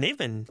some reason, and they've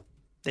been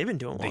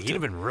doing well. He'd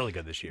have been really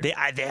good this year. They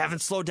haven't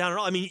slowed down at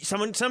all. I mean,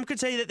 some could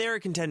say that they're a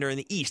contender in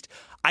the East.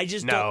 I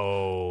just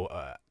don't.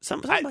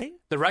 Some might.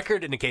 The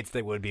record indicates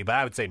they would be, but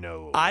I would say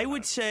no. I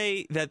would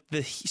say that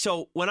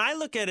so when I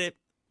look at it,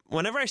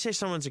 whenever I say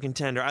someone's a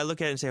contender, I look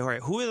at it and say, all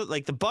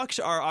right, the Bucks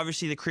are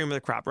obviously the cream of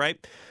the crop,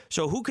 right?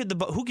 So who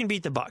can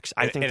beat the Bucks?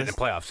 I think in a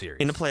playoff series.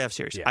 In a playoff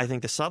series, yeah. I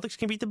think the Celtics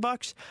can beat the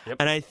Bucks,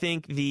 and I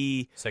think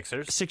the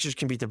Sixers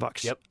can beat the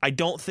Bucks. Yep. I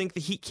don't think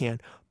the Heat can,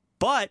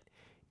 but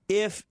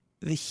if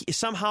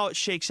somehow it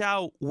shakes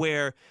out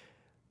where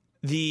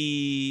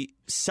the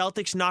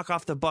Celtics knock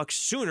off the Bucks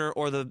sooner,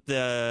 or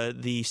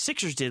the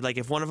Sixers did, like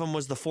if one of them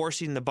was the 4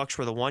 seed and the Bucks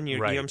were the 1, you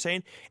know what I'm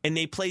saying? And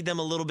they played them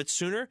a little bit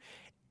sooner,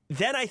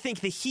 then I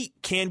think the Heat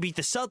can beat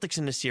the Celtics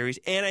in the series,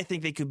 and I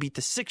think they could beat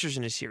the Sixers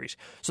in the series.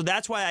 So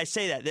that's why I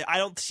say that. I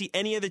don't see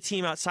any other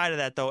team outside of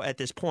that, though, at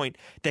this point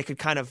that could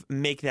kind of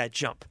make that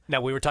jump. Now,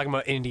 we were talking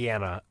about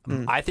Indiana.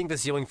 I think the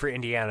ceiling for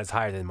Indiana is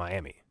higher than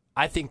Miami.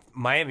 I think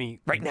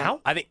Miami... Right now?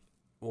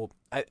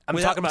 I'm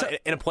talking about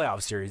in a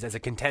playoff series as a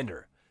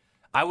contender.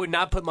 I would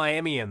not put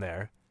Miami in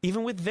there.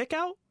 Even with Vic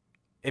out?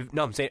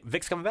 I'm saying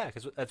Vic's coming back.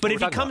 But if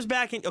he comes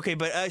back, I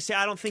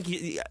don't think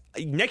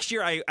next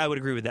year I would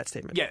agree with that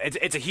statement. Yeah,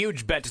 it's a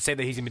huge bet to say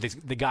that he's going to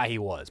be the guy he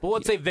was. But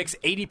let's say Vic's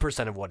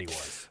 80% of what he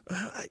was.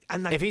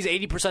 If he's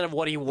 80% of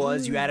what he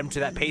was, you add him to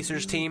that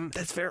Pacers team.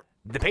 That's fair.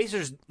 The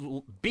Pacers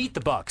beat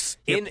the Bucks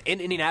in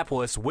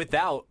Indianapolis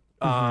without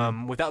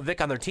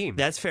Vic on their team.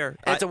 That's fair.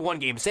 It's a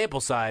one-game sample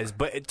size,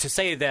 but to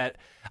say that,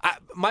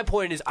 my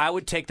point is I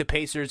would take the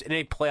Pacers in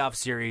a playoff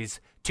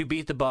series to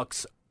beat the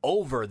Bucks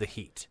over the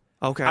Heat.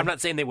 Okay. I'm not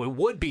saying they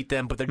would beat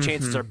them, but their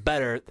chances are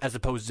better as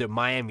opposed to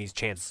Miami's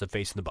chances of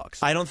facing the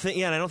Bucks. I don't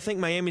think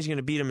Miami's going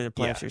to beat them in the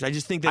playoff series. I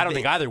just think that I don't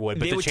think either would,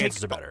 but the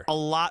chances are better. A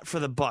lot for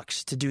the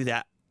Bucks to do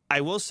that.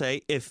 I will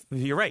say, if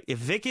you're right, if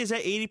Vic is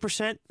at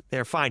 80%,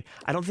 they're fine.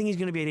 I don't think he's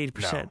going to be at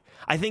 80%. No.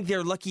 I think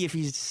they're lucky if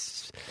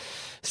he's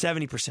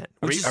 70%.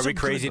 Are we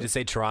crazy to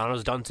say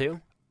Toronto's done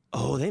too?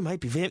 Oh, they might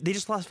be. They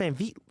just lost Van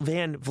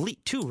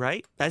Vliet too,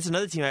 right? That's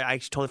another team I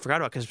totally forgot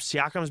about because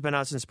Siakam's been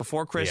out since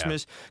before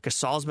Christmas.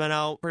 Gasol's been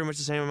out pretty much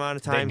the same amount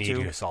of time too.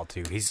 They need Gasol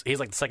too. He's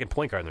like the second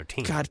point guard on their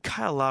team. God,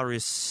 Kyle Lowry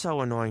is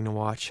so annoying to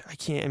watch.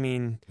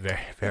 Very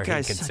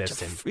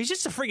inconsistent. He's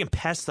just a freaking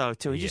pest though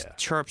too. He just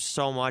chirps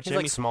so much. He's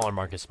like smaller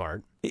Marcus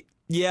Smart.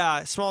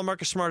 Smaller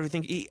Marcus Smart. Who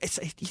think he's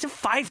a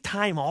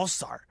 5-time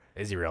All-Star.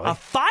 Is he really? A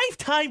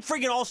 5-time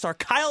friggin' All-Star.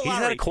 Kyle Lowry. He's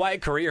had a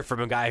quiet career from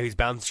a guy who's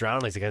bounced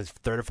around like his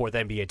third or fourth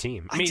NBA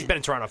team. I mean, he's been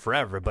in Toronto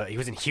forever, but he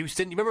was in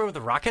Houston. You remember with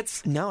the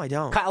Rockets? No, I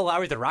don't. Kyle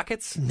Lowry, the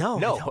Rockets? No.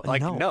 No,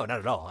 not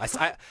at all.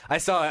 I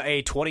saw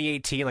a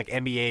 2018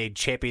 NBA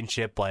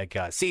championship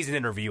season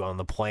interview on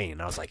the plane,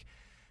 and I was like,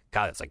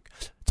 God, it's like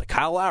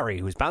Kyle Lowry,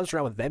 who's bounced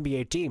around with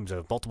NBA teams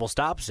with multiple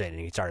stops, and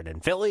he started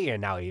in Philly,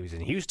 and now he was in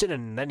Houston,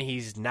 and then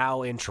he's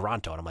now in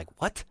Toronto, and I'm like,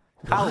 what?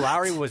 Kyle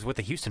Lowry was with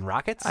the Houston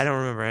Rockets? I don't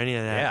remember any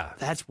of that. Yeah.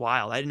 That's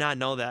wild. I did not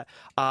know that.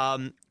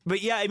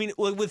 But yeah, I mean,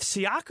 with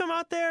Siakam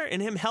out there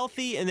and him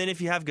healthy, and then if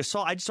you have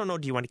Gasol, I just don't know,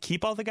 do you want to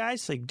keep all the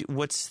guys? Like,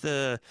 what's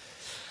the...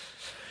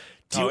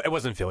 it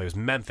wasn't Philly. It was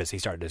Memphis he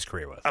started his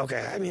career with.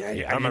 Okay. I mean, I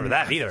don't remember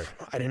that either.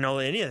 I didn't know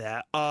any of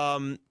that.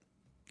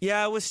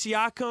 Yeah, with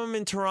Siakam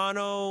in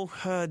Toronto,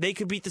 they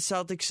could beat the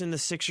Celtics and the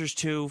Sixers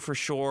too, for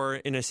sure,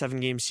 in a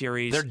 7-game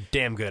series. They're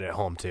damn good at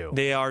home too.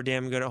 They are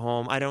damn good at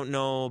home. I don't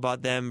know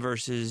about them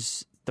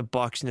versus the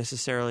Bucks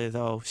necessarily,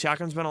 though.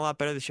 Siakam's been a lot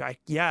better this year.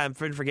 I've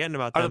been forgetting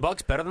about them. Are the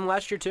Bucks better than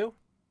last year too?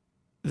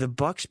 The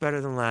Bucks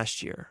better than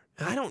last year.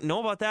 I don't know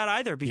about that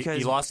either because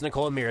you lost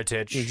Nikola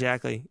Mirotic.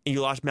 Exactly. And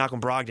you lost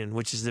Malcolm Brogdon,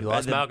 which is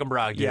Malcolm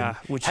Brogdon. Yeah.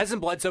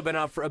 Hasn't Bledsoe been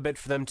out for a bit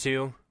for them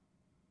too?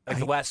 Like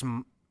the last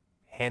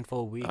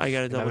handful of weeks. I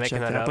got to double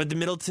check that out. But the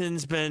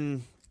Middleton's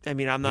been. I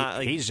mean, I'm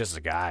not. He's just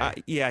a guy.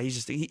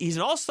 He's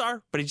an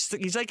all-star, but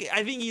he's like.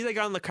 I think he's like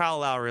on the Kyle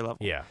Lowry level.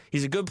 Yeah.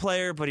 He's a good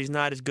player, but he's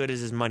not as good as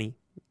his money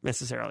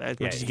necessarily as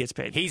much as he gets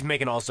paid. He's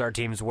making all-star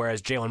teams,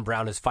 whereas Jaylen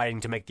Brown is fighting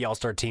to make the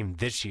all-star team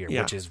this year,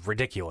 which is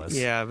ridiculous.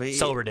 Yeah, but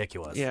so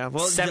ridiculous. Yeah,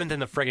 well, 7th in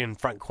the friggin'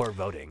 front court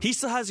voting. He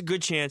still has a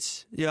good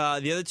chance. Yeah,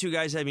 the other two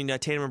guys, I mean,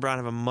 Tatum and Brown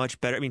have a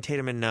much better. I mean,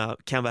 Tatum and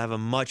Kemba have a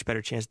much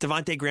better chance.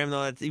 Devontae Graham,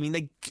 though, I mean,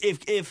 like,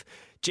 if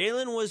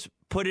Jaylen was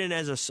put in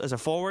as a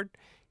forward,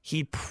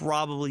 he'd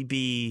probably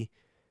be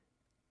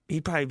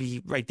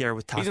right there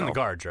with Taco. He's in the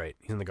guards, right?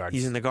 He's in the guards.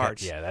 He's in the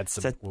guards. That's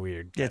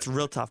weird. That's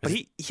real tough. But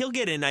he'll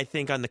get in, I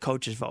think, on the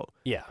coach's vote.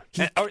 Yeah.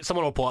 Or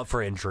someone will pull up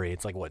for injury.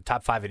 It's like, what,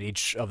 top 5 at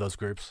each of those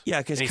groups?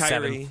 Yeah, because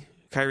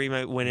Kyrie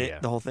might win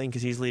it, the whole thing,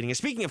 because he's leading it.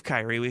 Speaking of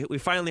Kyrie, we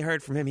finally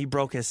heard from him. He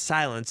broke his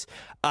silence.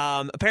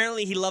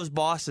 Apparently, he loves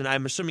Boston.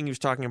 I'm assuming he was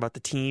talking about the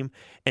team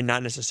and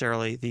not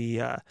necessarily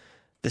the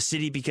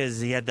city, because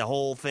he had the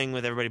whole thing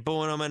with everybody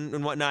booing him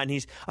and whatnot. And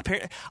he's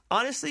apparently,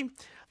 honestly,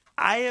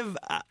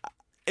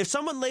 if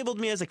someone labeled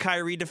me as a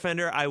Kyrie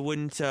defender, I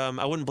wouldn't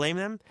blame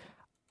them.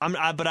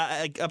 But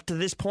up to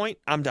this point,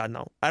 I'm done.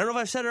 Though I don't know if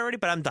I've said it already,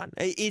 but I'm done.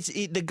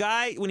 The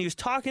guy, when he was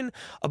talking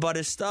about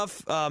his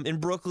stuff in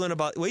Brooklyn,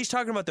 he's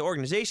talking about the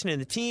organization and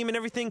the team and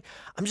everything.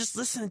 I'm just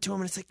listening to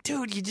him, and it's like,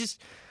 dude, you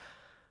just.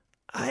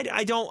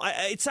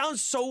 It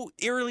sounds so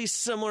eerily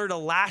similar to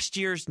last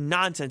year's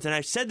nonsense, and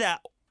I've said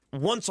that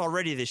once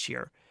already this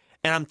year,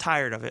 and I'm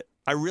tired of it.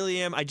 I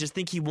really am. I just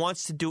think he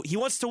wants to do. He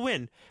wants to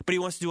win, but he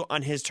wants to do it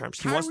on his terms.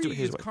 He wants to do it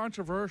his way.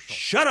 Controversial.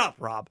 Shut up,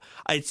 Rob.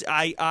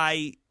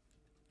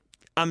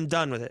 I'm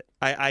done with it.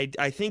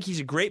 I think he's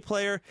a great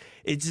player.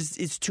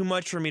 It's too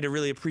much for me to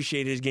really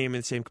appreciate his game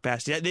in the same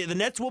capacity. The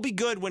Nets will be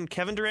good when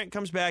Kevin Durant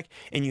comes back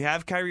and you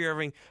have Kyrie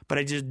Irving, but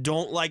I just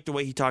don't like the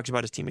way he talks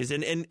about his teammates.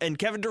 And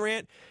Kevin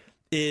Durant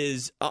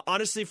is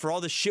honestly, for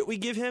all the shit we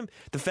give him,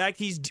 the fact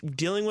he's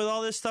dealing with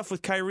all this stuff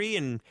with Kyrie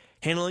and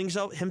handling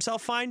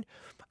himself fine.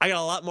 I got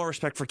a lot more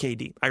respect for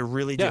KD. I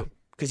really do.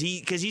 Because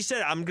he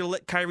said, I'm going to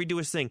let Kyrie do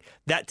his thing.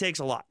 That takes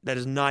a lot. That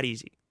is not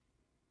easy.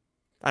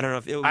 I don't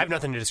know if I have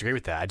nothing to disagree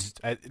with that.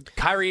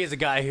 Kyrie is a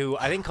guy who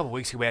I think a couple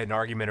weeks ago we had an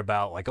argument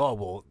about, like, oh,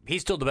 well,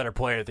 he's still the better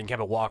player than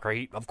Kemba Walker.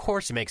 Of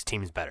course he makes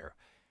teams better.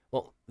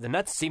 Well, the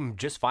Nets seem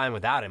just fine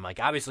without him.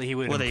 Like, obviously he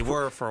would. Well, they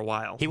were for a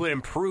while. He would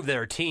improve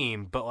their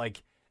team, but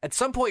like at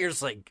some point you're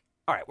just like,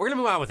 all right, we're going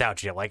to move on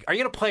without you. Like, are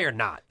you going to play or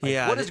not?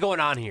 Like, what is going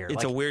on here?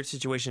 It's like, a weird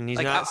situation. He's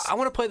like, not. I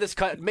want to play this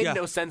cut. It made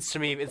no sense to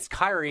me. It's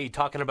Kyrie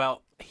talking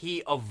about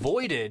he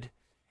avoided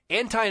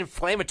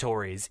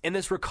anti-inflammatories in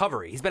this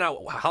recovery. He's been out,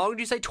 how long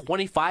did you say,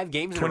 25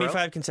 games in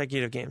 25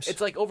 consecutive games.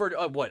 It's like over,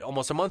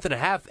 almost a month and a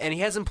half, and he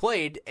hasn't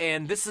played,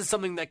 and this is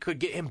something that could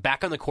get him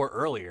back on the court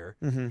earlier,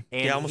 and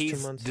almost he's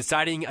 2 months.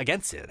 deciding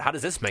against it. How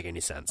does this make any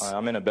sense?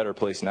 I'm in a better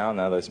place now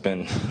that it's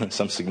been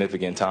some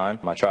significant time.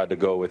 I tried to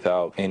go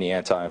without any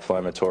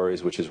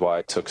anti-inflammatories, which is why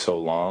it took so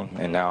long,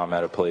 and now I'm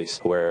at a place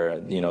where,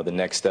 the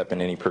next step in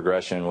any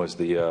progression was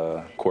the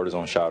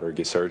cortisone shot or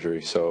get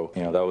surgery. So,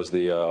 that was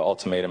the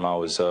ultimatum I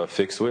was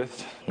fixed with.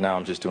 Now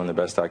I'm just doing the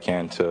best I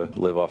can to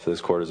live off of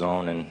this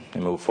cortisone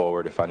and move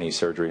forward if I need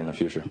surgery in the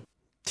future.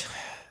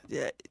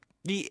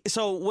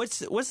 So what's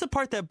the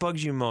part that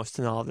bugs you most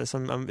in all of this?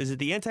 Is it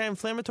the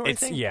anti-inflammatory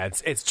thing? Yeah,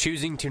 it's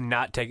choosing to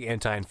not take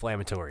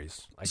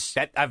anti-inflammatories. Like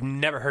that, I've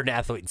never heard an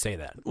athlete say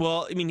that.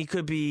 Well, I mean, he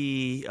could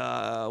be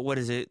what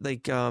is it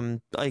like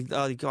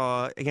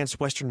against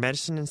Western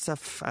medicine and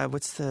stuff.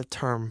 What's the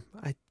term?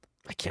 I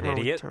can't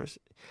remember idiot? What the term is.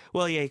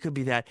 Well, yeah, he could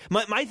be that.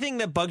 My thing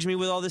that bugs me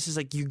with all this is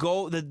like you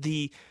go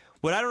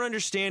what I don't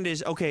understand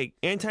is, okay,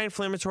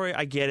 anti-inflammatory,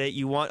 I get it.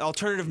 You want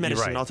alternative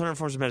medicine. Right. Alternative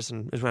forms of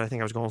medicine is what I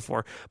think I was going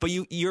for. But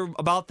you're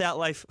about that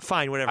life,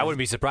 fine, whatever. I wouldn't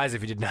be surprised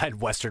if you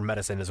denied Western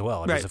medicine as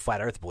well. Right. He's a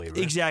flat Earth believer.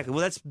 Exactly.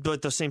 Well,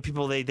 but those same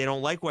people, they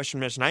don't like Western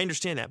medicine. I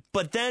understand that.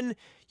 But then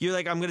you're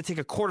like, I'm going to take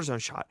a cortisone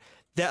shot.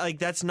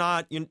 That's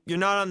not, you're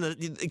not on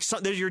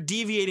you're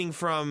deviating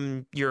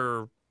from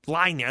your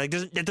line there. Like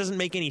that doesn't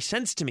make any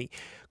sense to me.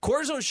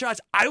 Cortisone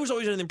shots, I was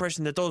always under the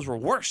impression that those were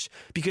worse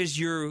because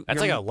that's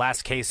like a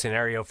last case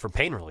scenario for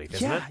pain relief,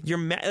 isn't it?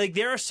 Yeah,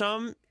 there are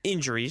some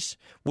injuries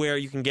where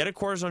you can get a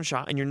cortisone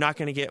shot and you're not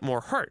going to get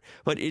more hurt,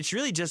 but it's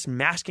really just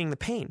masking the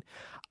pain.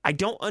 I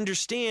don't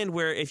understand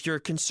where if you're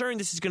concerned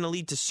this is going to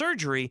lead to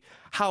surgery,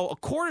 how a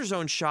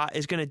cortisone shot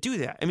is going to do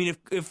that. I mean,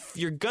 if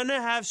you're going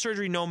to have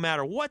surgery no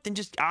matter what, then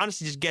just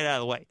honestly just get out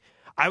of the way.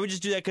 I would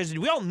just do that because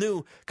we all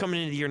knew coming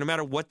into the year, no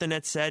matter what the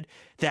Nets said,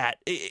 that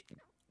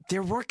they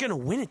weren't going to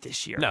win it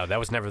this year. No, that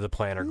was never the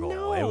plan or goal.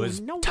 No, it was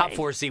no top way.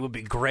 4 seed would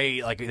be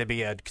great, like it'd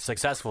be a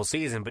successful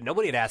season, but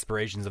nobody had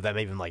aspirations of them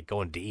even like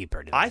going deep or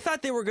anything. I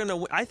thought they were going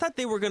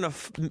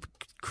to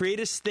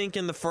create a stink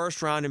in the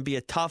first round and be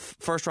a tough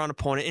first round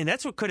opponent, and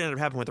that's what could end up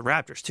happening with the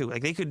Raptors too.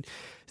 Like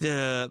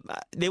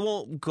they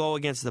won't go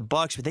against the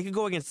Bucks, but they could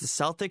go against the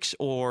Celtics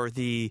or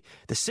the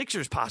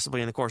Sixers possibly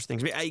in the course of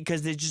things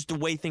because it's just the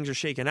way things are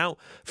shaking out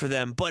for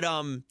them. But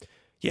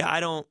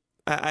yeah,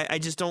 I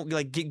just don't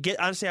like get.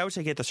 Honestly, I would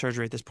say get the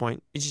surgery at this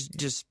point. It's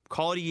just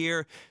call it a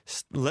year.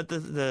 Let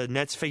the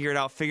Nets figure it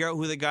out. Figure out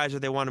who the guys are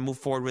they want to move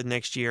forward with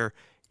next year,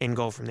 and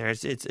go from there.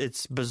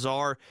 It's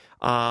bizarre.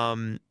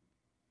 And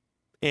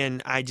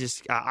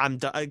I'm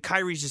done.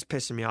 Kyrie's just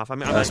pissing me off.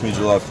 Ask me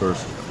July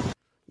 1st.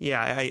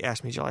 Yeah, I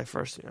asked me July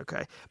 1st.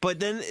 Okay, but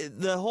then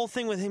the whole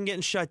thing with him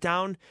getting shut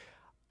down.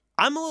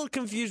 I'm a little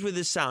confused with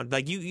this sound.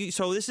 Like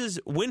so this is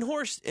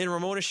Windhorst and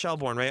Ramona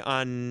Shelbourne, right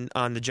on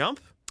the Jump.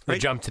 The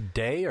Right? Jump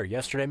today or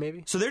yesterday,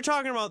 maybe? So they're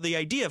talking about the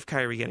idea of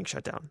Kyrie getting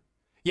shut down.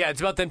 Yeah,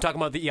 it's about them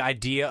talking about the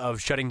idea of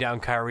shutting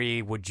down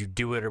Kyrie. Would you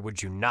do it or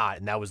would you not?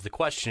 And that was the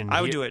question.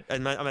 I would do it.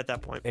 I'm at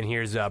that point. And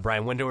here's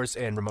Brian Windhorst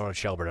and Ramona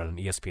Shelburne on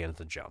ESPN at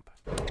The Jump.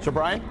 So,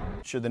 Brian,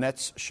 should the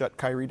Nets shut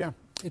Kyrie down?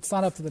 It's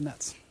not up to the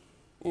Nets.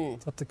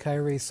 It's up to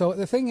Kyrie. So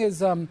the thing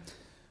is, I don't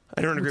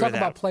agree we with talk that.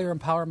 about player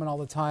empowerment all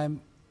the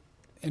time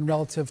in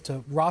relative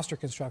to roster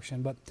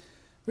construction, but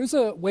there's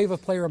a wave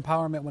of player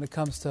empowerment when it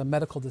comes to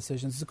medical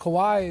decisions.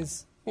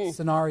 Kawhi's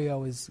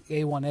scenario is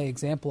A1A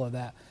example of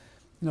that.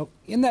 You know,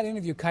 in that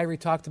interview, Kyrie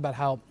talked about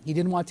how he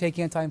didn't want to take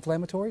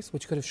anti-inflammatories,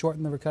 which could have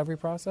shortened the recovery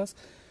process.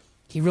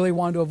 He really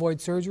wanted to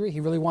avoid surgery. He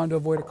really wanted to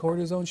avoid a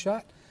cortisone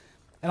shot.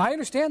 And I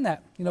understand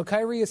that. You know,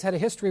 Kyrie has had a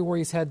history where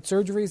he's had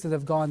surgeries that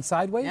have gone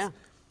sideways. Yeah.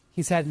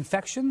 He's had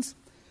infections.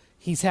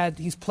 He's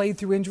played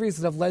through injuries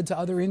that have led to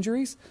other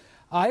injuries.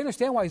 I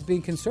understand why he's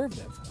being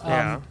conservative.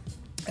 Yeah.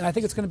 And I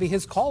think it's going to be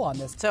his call on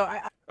this. So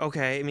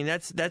okay, I mean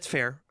that's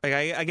fair. Like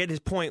I get his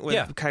point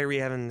with Kyrie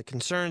having the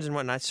concerns and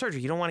whatnot.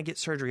 Surgery, you don't want to get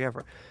surgery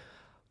ever,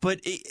 but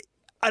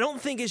I don't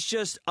think it's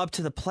just up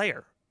to the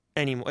player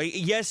anymore.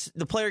 Yes,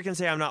 the player can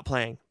say I'm not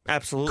playing.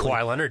 Absolutely,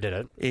 Kawhi Leonard did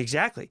it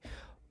exactly.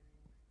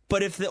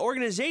 But if the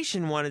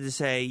organization wanted to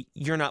say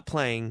you're not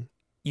playing,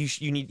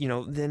 you need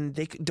then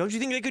don't you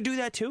think they could do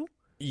that too?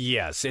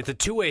 Yes, it's a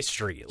two-way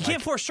street. You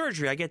can't force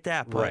surgery. I get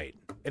that. But right.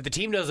 If the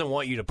team doesn't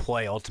want you to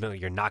play, ultimately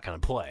you're not going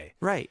to play.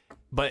 Right.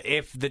 But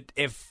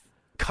if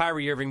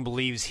Kyrie Irving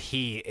believes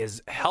he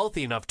is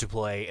healthy enough to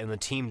play and the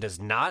team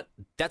does not,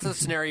 that's a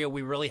scenario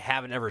we really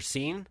haven't ever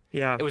seen.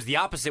 Yeah. It was the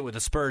opposite with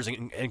the Spurs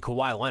and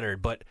Kawhi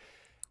Leonard, but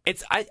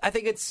I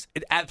think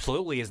it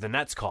absolutely is the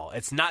Nets' call.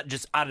 It's not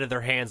just out of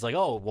their hands like,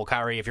 oh, well,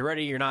 Kyrie, if you're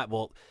ready, you're not.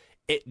 Well,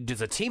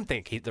 does a team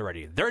think they're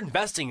ready? They're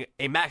investing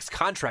a max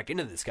contract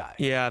into this guy.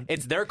 Yeah.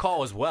 It's their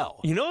call as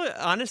well. You know,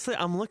 honestly,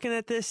 I'm looking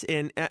at this,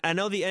 and I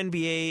know the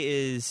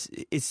NBA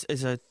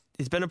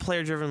it's been a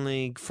player-driven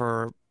league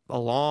for a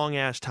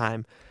long-ass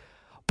time.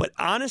 But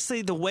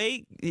honestly, the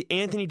way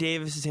Anthony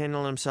Davis is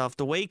handling himself,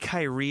 the way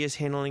Kyrie is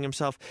handling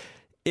himself,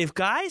 if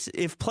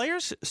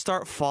players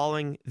start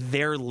following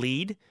their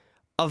lead,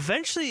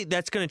 eventually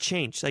that's going to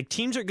change. Like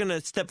teams are going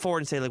to step forward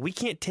and say, like, we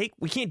can't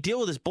deal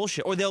with this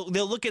bullshit. Or they'll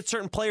look at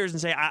certain players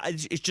and say,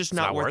 it's just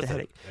not worth the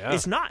headache. Yeah.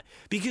 It's not,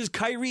 because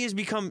Kyrie has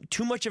become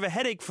too much of a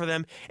headache for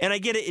them. And I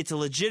get it.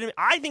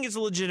 I think it's a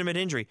legitimate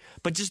injury,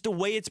 but just the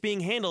way it's being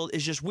handled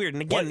is just weird.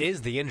 And again, what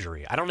is the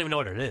injury? I don't even know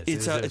what it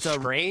is. It's a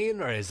strain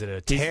or is it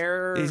a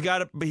tear? He's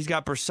got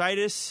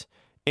bursitis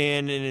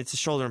and it's a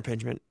shoulder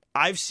impingement.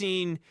 I've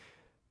seen.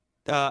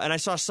 And I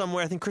saw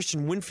somewhere, I think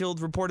Christian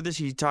Winfield reported this.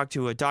 He talked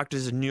to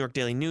doctors at New York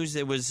Daily News.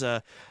 It was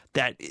that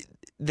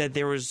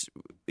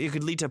it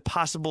could lead to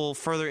possible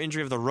further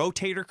injury of the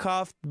rotator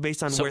cuff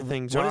based on where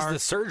things are. What is the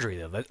surgery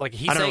though? Like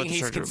he's saying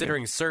he's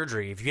considering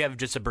surgery. If you have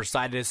just a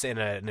bursitis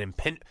and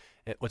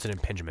what's an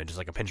impingement? Just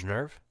like a pinched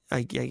nerve?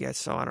 I guess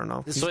so. I don't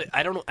know. So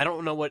I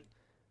don't know what.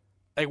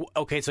 Like,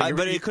 okay, so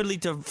but it could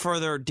lead to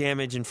further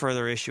damage and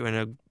further issue and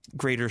a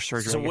greater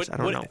surgery. So I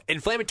don't know.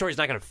 Inflammatory is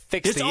not going to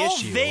fix the issue.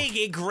 It's all vague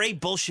and gray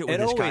bullshit with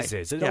this guy.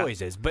 It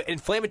always is. But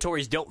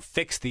inflammatories don't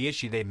fix the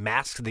issue. They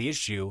mask the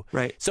issue.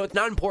 Right. So it's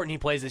not important he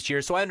plays this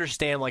year. So I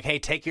understand, like, hey,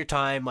 take your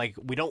time. Like,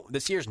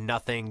 this year's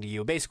nothing to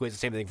you. Basically, it's the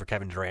same thing for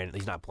Kevin Durant.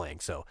 He's not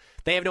playing. So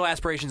they have no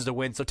aspirations to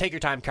win. So take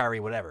your time, Kyrie,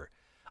 whatever.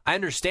 I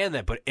understand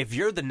that. But if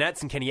you're the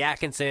Nets and Kenny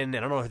Atkinson, and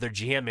I don't know who their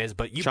GM is,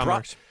 but you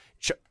brought...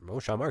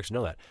 Sean Marks,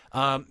 know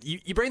that.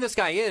 You bring this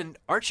guy in,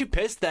 aren't you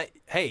pissed that,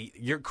 hey,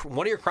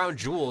 one of your crown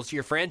jewels,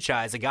 your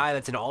franchise, a guy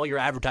that's in all your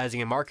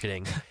advertising and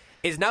marketing,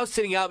 is now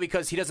sitting out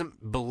because he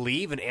doesn't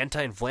believe in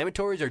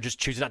anti-inflammatories or just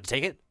chooses not to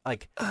take it?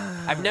 Like,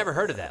 I've never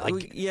heard of that.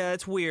 Like, yeah,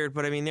 it's weird,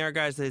 but I mean, there are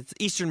guys it's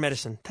Eastern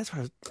medicine. That's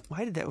what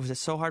was it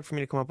so hard for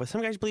me to come up with?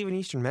 Some guys believe in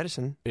Eastern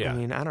medicine. Yeah. I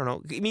mean, I don't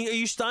know. I mean, are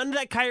you stunned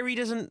that Kyrie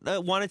doesn't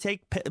want to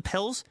take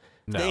pills?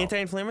 No. The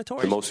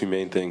anti-inflammatories? The most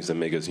humane things that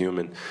make us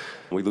human,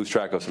 we lose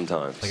track of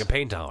sometimes. Like a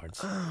pain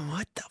tolerance.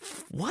 What the...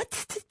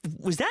 What?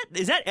 Is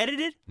that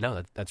edited?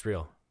 No, that's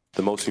real.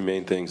 The most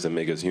humane things that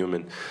make us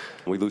human,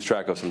 we lose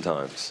track of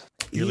sometimes.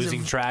 You're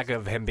losing track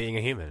of him being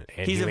a human.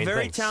 And he's a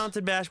very things.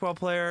 talented basketball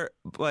player,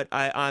 but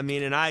I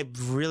mean, and I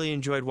really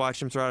enjoyed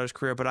watching him throughout his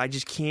career, but I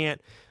just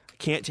can't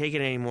take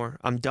it anymore.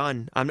 I'm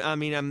done.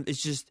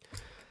 It's just,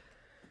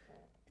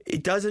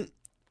 it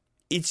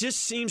just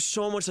seems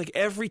so much like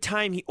every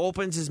time he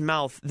opens his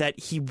mouth that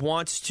he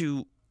wants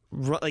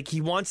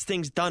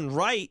things done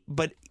right,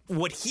 but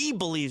what he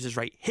believes is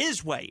right,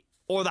 his way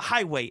or the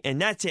highway,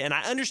 and that's it. And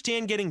I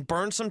understand getting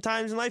burned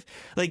sometimes in life.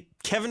 Like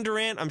Kevin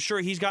Durant, I'm sure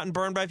he's gotten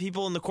burned by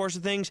people in the course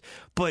of things,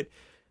 but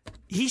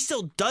he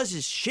still does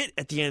his shit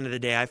at the end of the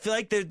day. I feel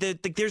like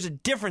there's a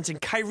difference,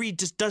 and Kyrie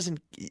just doesn't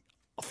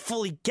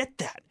fully get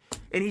that.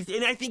 And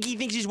I think he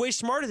thinks he's way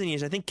smarter than he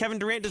is. I think Kevin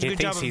Durant does a good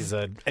job. He thinks he's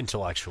an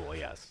intellectual,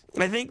 yes.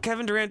 I think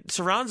Kevin Durant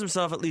surrounds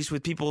himself at least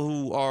with people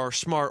who are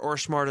smart or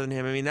smarter than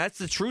him. I mean, that's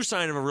the true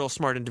sign of a real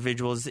smart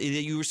individual is that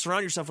you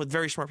surround yourself with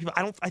very smart people.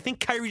 I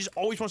think Kyrie just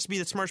always wants to be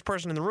the smartest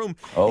person in the room.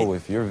 Oh,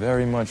 if you're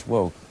very much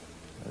woke,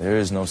 there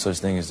is no such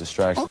thing as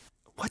distraction.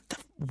 What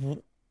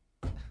the?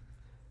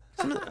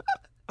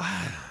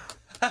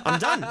 I'm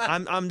done.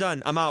 I'm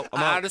done. I'm out.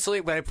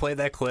 Honestly, when I played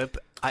that clip,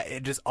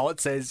 all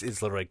it says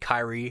is literally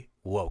Kyrie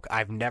woke.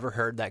 I've never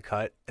heard that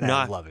cut, and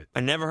I love it. I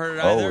never heard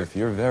it either. Oh, if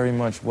you're very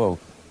much woke,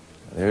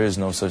 there is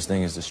no such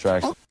thing as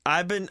distraction.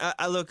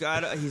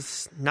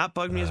 He's not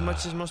bugged me as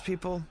much as most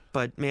people,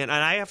 but man,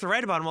 and I have to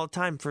write about him all the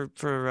time for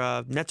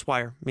Nets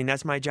Wire. I mean,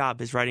 that's my job,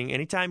 is writing.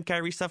 Anytime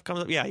Kyrie stuff comes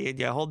up,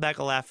 yeah, hold back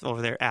a laugh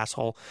over there,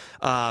 asshole.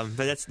 But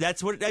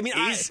that's what I mean.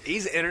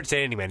 He's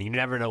entertaining, man. You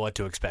never know what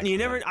to expect.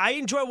 I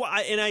enjoy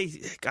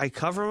I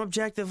cover him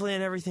objectively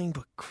and everything,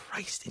 but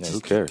Christ,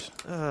 who cares?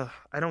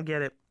 I don't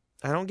get it.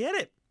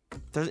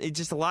 It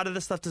just, a lot of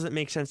this stuff doesn't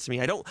make sense to me.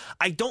 I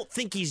don't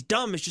think he's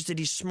dumb. It's just that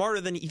he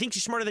thinks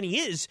he's smarter than he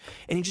is,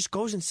 and he just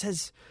goes and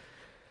says.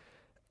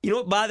 You know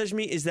what bothers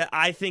me is that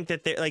I think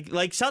that they're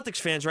like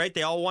Celtics fans, right?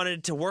 They all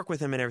wanted to work with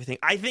him and everything.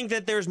 I think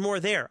that there's more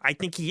there. I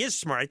think he is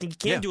smart. I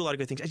think he can do a lot of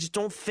good things. I just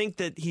don't think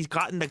that he's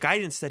gotten the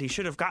guidance that he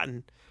should have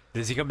gotten.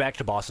 Does he come back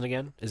to Boston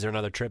again? Is there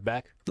another trip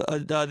back?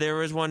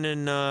 There is one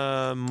in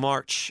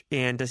March,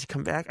 and does he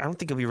come back? I don't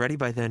think he'll be ready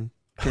by then.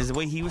 Because the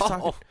way he was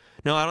talking.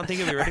 No, I don't think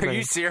he'll be ready. Are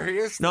you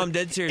serious? No, I'm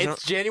dead serious.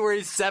 It's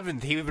January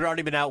 7th. He would have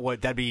already been out,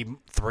 that'd be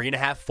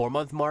 3.5, 4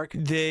 month mark?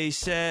 They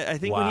said, I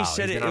think when he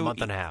said a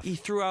month and a half. He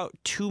threw out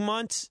 2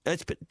 months.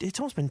 It's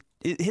almost been,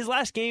 his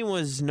last game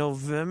was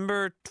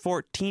November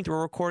 14th.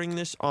 We're recording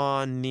this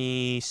on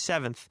the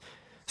 7th.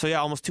 So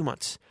yeah, almost 2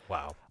 months.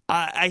 Wow.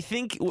 I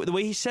think the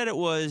way he said it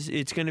was,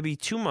 it's going to be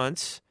 2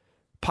 months,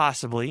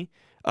 possibly.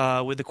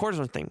 With the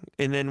cortisone thing,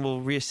 and then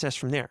we'll reassess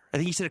from there. I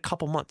think he said a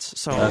couple months.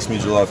 So ask me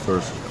July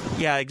 1st.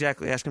 Yeah,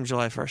 exactly. Ask him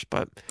July 1st.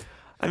 But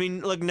I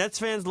mean, look, Nets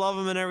fans love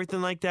him and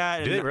everything like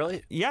that. Do they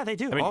really? Yeah, they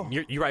do. I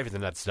mean, you're right with the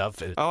Nets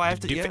stuff. I have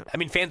to. Yeah. I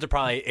mean, fans are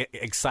probably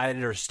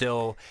excited or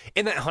still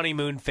in that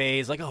honeymoon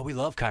phase. Like, oh, we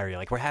love Kyrie.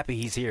 Like, we're happy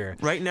he's here.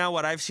 Right now,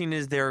 what I've seen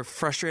is they're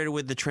frustrated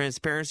with the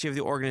transparency of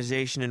the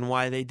organization and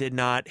why they did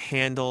not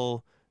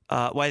handle.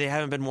 Why they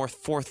haven't been more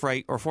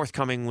forthright or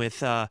forthcoming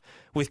with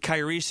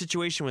Kyrie's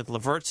situation, with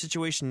LeVert's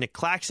situation. Nick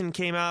Claxton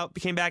came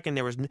back, and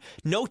there was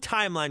no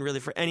timeline really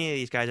for any of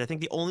these guys. I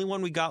think the only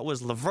one we got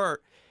was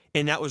LeVert,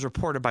 and that was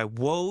reported by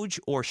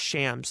Woj or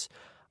Shams.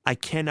 I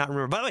cannot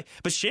remember. By the way,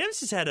 but Shams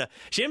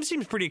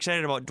seems pretty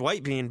excited about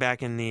Dwight being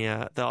back in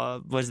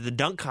the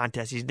dunk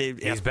contest.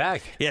 He's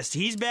back. Yes,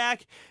 he's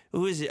back.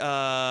 Who is it?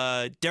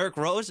 Derrick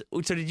Rose?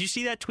 So did you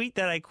see that tweet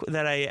that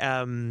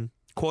I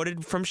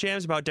quoted from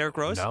Shams about Derrick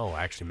Rose? No,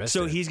 I actually missed it.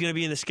 So he's going to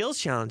be in the skills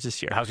challenge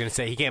this year. I was going to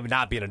say he can't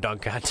not be in a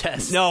dunk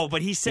contest. No,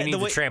 but he said he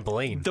needs a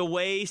trampoline. The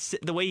way he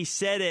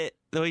said it,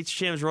 the way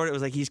Shams wrote it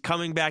was like he's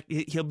coming back.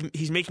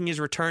 He's making his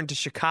return to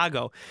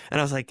Chicago,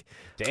 and I was like,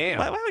 damn,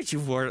 why would you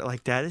word it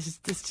like that?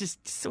 This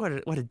just what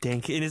a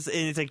dink. And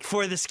it's like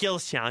for the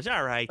skills challenge.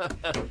 All right.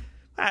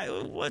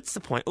 What's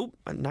the point? Oh,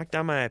 I knocked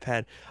down my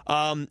iPad.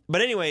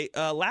 But anyway,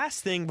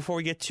 last thing before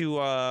we get to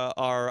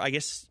our I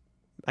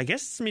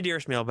guess it's my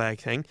dearest mailbag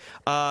thing.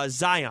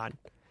 Zion.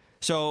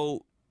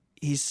 So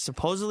he's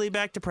supposedly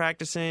back to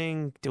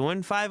practicing,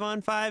 doing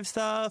 5-on-5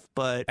 stuff,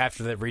 but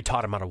after they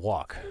retaught him how to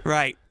walk.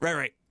 Right.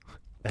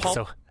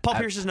 Paul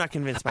Pierce is not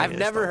convinced by this. I've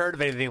never heard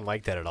of anything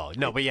like that at all.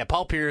 No, but yeah,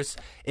 Paul Pierce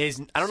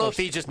is. I don't know if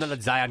he's just not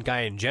a Zion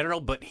guy in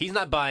general, but he's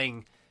not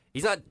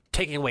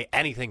taking away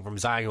anything from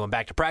Zion going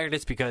back to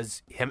practice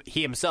because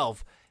he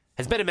himself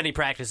has been in many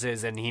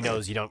practices, and he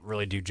knows you don't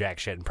really do jack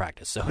shit in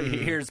practice. So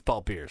here's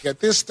Paul Pierce. At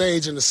this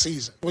stage in the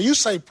season, when you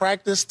say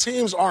practice,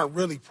 teams aren't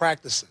really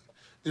practicing.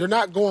 They're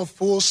not going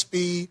full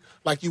speed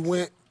like you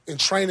went in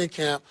training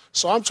camp.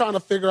 So I'm trying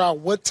to figure out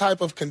what type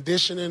of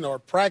conditioning or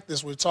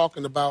practice we're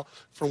talking about.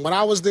 From when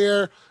I was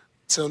there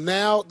till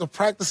now, the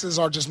practices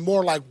are just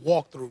more like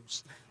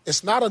walkthroughs.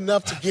 It's not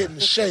enough to get in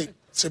shape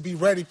to be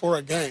ready for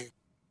a game.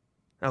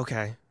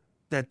 Okay.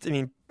 But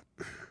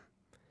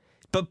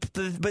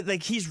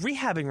like he's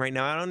rehabbing right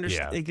now. I don't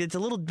understand. Yeah. It's a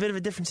little bit of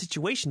a different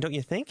situation, don't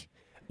you think?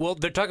 Well,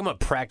 they're talking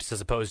about practice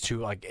as opposed to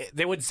like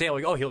they would say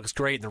like, oh, he looks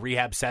great in the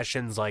rehab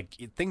sessions, like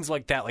things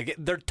like that. Like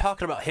they're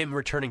talking about him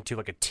returning to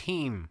like a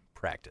team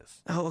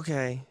practice. Oh,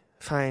 okay,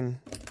 fine.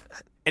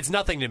 It's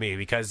nothing to me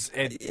because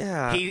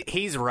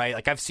he's right.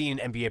 Like I've seen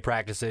NBA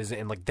practices,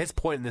 and like this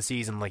point in the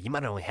season, like you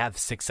might only have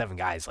 6-7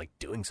 guys like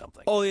doing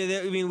something. Oh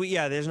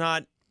yeah, there's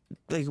not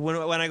like when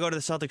I go to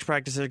the Celtics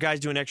practice, there's guys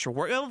doing extra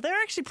work. Well,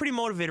 they're actually pretty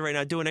motivated right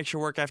now, doing extra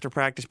work after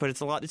practice. But it's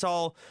a lot. It's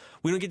all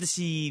we don't get to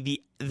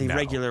see the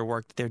regular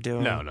work that they're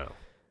doing. No.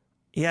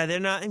 Yeah, they're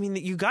not. I mean,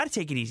 you got to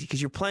take it easy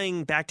because you're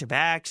playing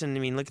back-to-backs, and I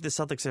mean, look at the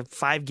Celtics have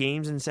 5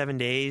 games in 7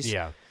 days.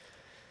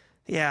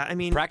 Yeah, I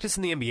mean, practice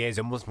in the NBA is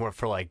almost more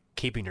for like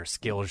keeping your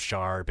skills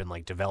sharp and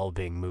like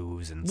developing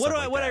moves and stuff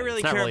like what that. I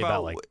really care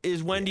about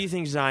is when do you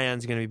think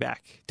Zion's going to be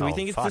back? Do we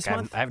think it's this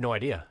month? I have no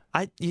idea.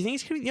 You think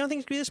it's gonna be? You don't think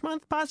it's going to be this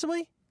month?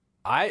 Possibly.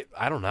 I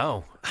don't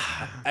know.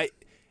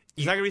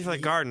 It's not going to be for the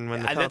Garden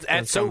when the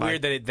That's so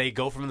weird that they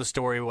go from the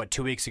story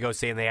 2 weeks ago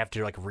saying they have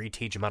to like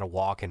reteach him how to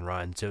walk and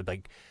run to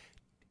like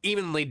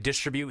evenly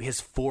distribute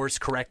his force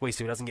correctly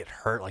so he doesn't get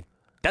hurt. Like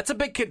that's a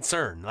big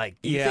concern. Like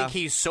you think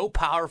he's so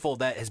powerful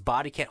that his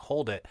body can't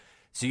hold it,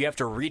 so you have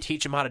to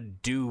reteach him how to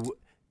do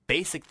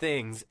basic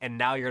things, and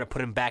now you're going to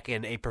put him back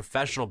in a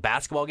professional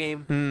basketball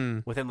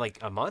game within like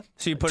a month.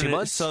 So you put 2 it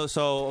months.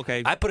 So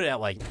okay. I put it at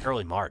like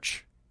early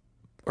March.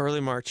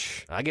 Early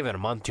March. I give it a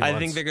month, 2 months. I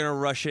think they're going to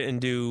rush it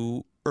and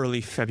do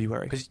early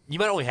February because you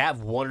might only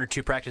have 1 or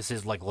 2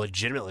 practices like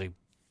legitimately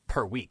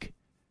per week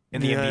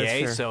in the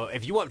NBA. So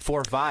if you want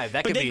 4 or 5,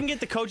 that could be. But they can get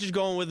the coaches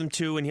going with him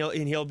too, and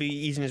he'll be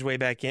easing his way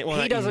back in.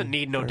 Well, he doesn't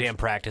need no damn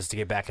practice to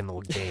get back in the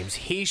games.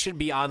 He should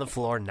be on the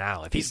floor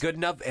now. If he's good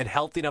enough and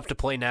healthy enough to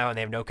play now, and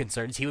they have no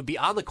concerns, he would be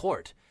on the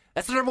court.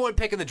 That's the number 1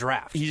 pick in the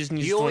draft. He just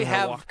needs to learn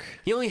how to walk.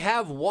 You only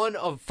have 1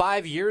 of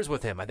 5 years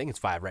with him. I think it's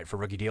 5, right, for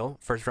rookie deal,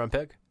 first round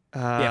pick.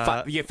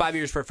 You get 5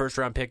 years for a first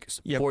round pick,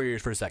 4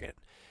 years for a second.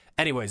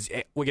 Anyways,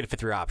 we get a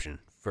 5th year option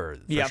for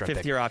the first round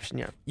pick. 5th year option.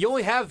 Yeah, you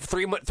only have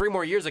 3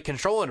 more years of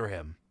control under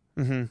him.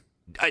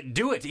 Mm-hmm.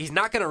 Do it. He's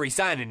not going to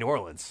resign in New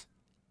Orleans.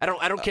 I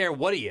don't care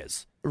what he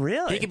is.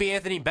 Really? He could be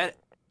Anthony Bennett.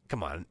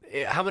 Come on.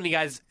 How many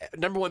guys,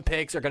 number 1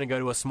 picks, are going to go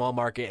to a small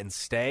market and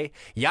stay?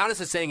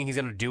 Giannis is saying he's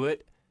going to do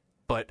it,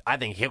 but I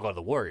think he'll go to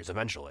the Warriors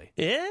eventually.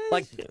 Yeah.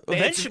 Like,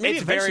 it's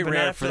very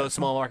rare for that. those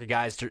small market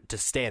guys to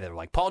stay there.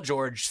 Like, Paul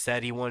George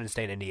said he wanted to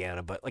stay in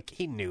Indiana, but like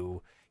he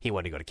knew he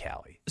wanted to go to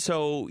Cali.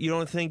 So you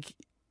don't think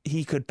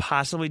he could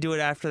possibly do it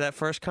after that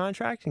first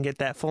contract and get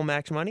that full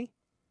max money?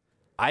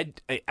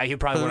 He'd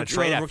probably want to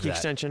trade after that.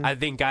 Extension. I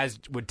think guys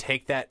would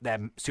take that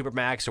super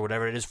max or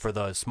whatever it is for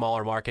the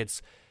smaller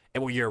markets,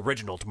 and your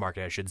original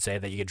market, I should say,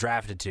 that you get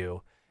drafted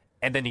to,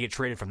 and then you get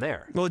traded from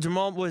there. Well,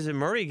 Jamal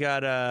Murray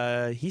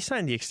got he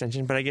signed the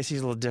extension, but I guess he's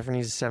a little different.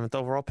 He's a 7th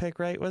overall pick,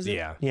 right? Was it?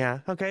 Yeah.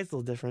 Okay, it's a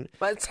little different.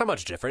 But it's not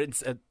much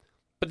different.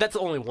 But that's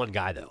only 1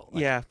 guy though.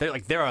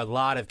 Like, there are a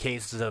lot of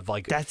cases of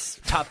like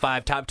top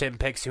 5, top 10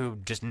 picks who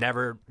just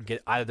never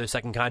get either their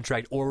second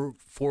contract or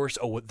force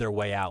their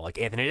way out. Like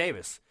Anthony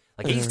Davis.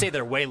 Like, he stayed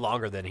there way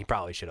longer than he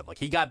probably should have. Like,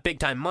 he got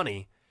big-time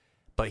money,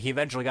 but he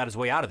eventually got his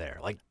way out of there.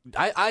 Like,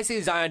 I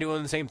see Zion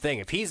doing the same thing.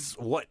 If he's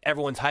what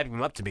everyone's hyping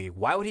him up to be,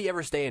 why would he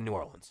ever stay in New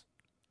Orleans?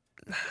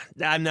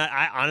 I'm not.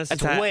 I honestly,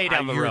 that's way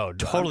down the road.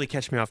 Totally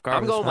catch me off guard.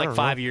 I'm going like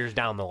 5 years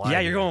down the line. Yeah,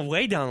 you're going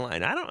way down the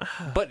line. I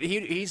don't. But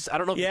he's. I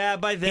don't know. Yeah,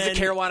 by then he's a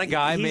Carolina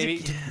guy. Maybe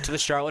to the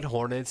Charlotte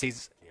Hornets.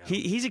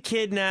 He's a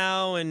kid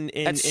now,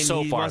 and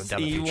so far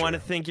you want to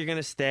think you're going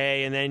to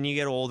stay, and then you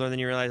get older, and then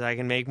you realize I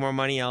can make more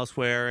money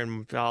elsewhere,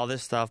 and all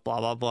this stuff, blah,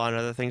 blah, blah, and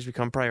other things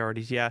become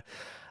priorities. Yeah,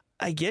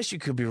 I guess you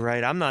could be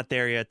right. I'm not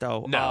there yet,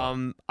 though.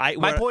 No.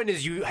 My point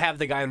is you have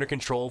the guy under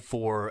control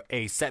for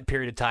a set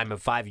period of time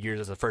of 5 years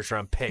as a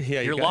first-round pick.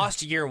 Yeah, you're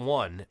lost year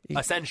 1,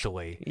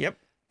 essentially. Yep.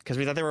 Because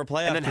we thought they were a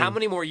playoff And then team. How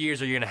many more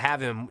years are you going to have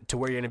him to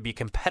where you're going to be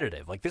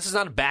competitive? Like, this is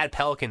not a bad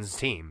Pelicans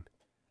team.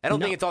 I don't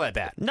think it's all that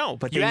bad. No,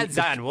 but you add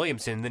Zion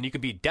Williamson, then you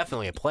could be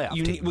definitely a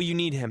playoff team. You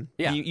need him.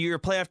 Yeah. You're a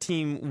playoff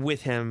team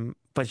with him,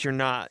 but you're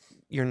not.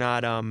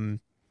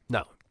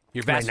 No,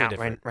 you're vastly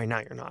different. Right now,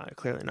 you're not.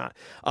 Clearly not.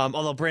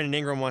 Although Brandon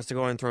Ingram wants to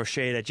go and throw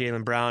shade at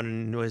Jaylen Brown,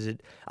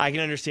 and I can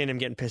understand him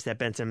getting pissed at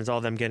Ben Simmons,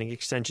 all them getting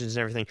extensions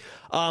and everything.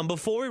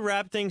 Before we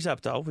wrap things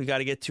up, though, we got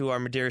to get to our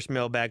Medeiros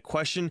mailbag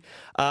question.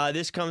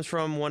 This comes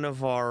from one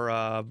of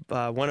our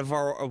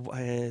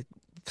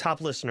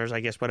top listeners, I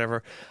guess,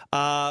 whatever,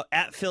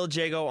 at Phil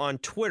Jago on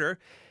Twitter.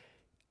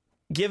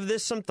 Give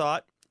this some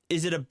thought.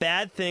 Is it a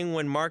bad thing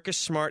when Marcus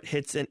Smart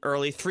hits an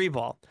early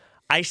 3-ball?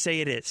 I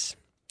say it is.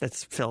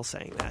 That's Phil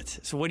saying that.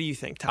 So what do you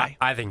think, Ty?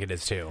 I think it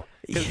is, too.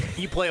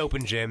 You play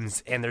open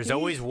gyms, and there's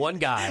always one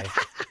guy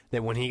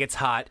that when he gets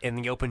hot in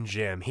the open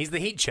gym, he's the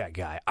heat check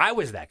guy. I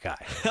was that guy.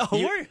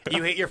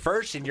 You hit your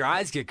first, and your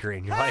eyes get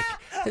green. You're like,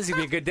 this is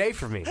going to be a good day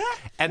for me.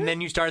 And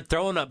then you start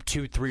throwing up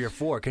 2, 3, or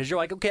 4, because you're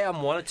like, okay,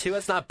 I'm 1 of 2.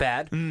 That's not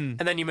bad. And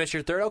then you miss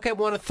your third. Okay,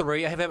 1 of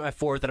 3. I have hit my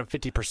 4th, and I'm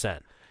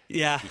 50%.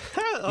 Yeah.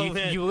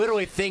 You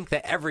literally think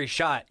that every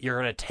shot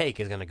you're going to take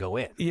is going to go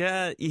in.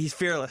 Yeah, he's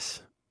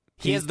fearless.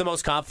 He has the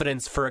most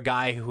confidence for a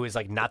guy who is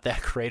like not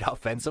that great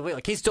offensively.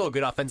 Like he's still a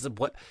good offensive,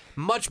 but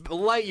much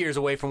light years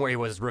away from where he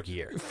was his rookie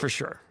year. For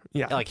sure.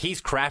 Yeah. Like he's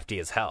crafty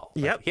as hell.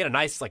 Like, he had a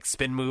nice like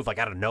spin move like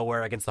out of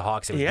nowhere against the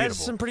Hawks. It was he beautiful.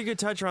 has some pretty good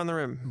touch around the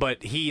rim.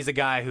 But he's a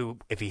guy who,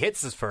 if he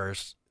hits his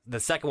first, the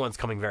second one's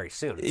coming very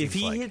soon. If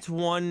he hits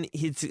one,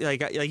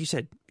 like you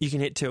said, you can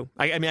hit two.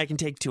 I mean, I can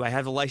take two. I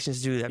have the license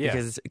to do that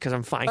because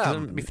I'm fine.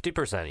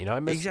 50%, you know?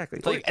 Exactly.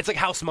 It's like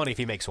house money if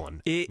he makes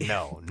one.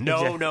 No.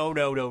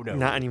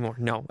 Not anymore.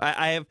 No.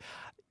 I have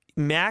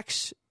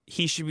max.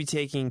 He should be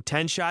taking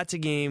 10 shots a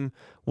game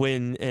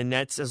and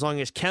that's as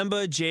long as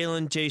Kemba,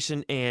 Jalen,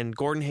 Jason, and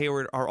Gordon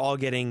Hayward are all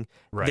getting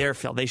their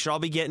fill. They should all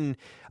be getting,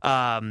 3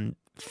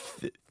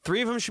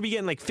 of them should be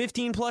getting like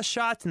 15 plus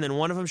shots, and then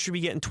one of them should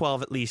be getting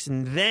 12 at least,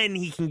 and then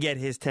he can get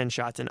his 10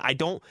 shots. And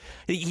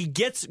he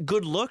gets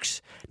good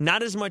looks,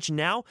 not as much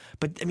now,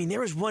 but I mean, there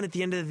was one at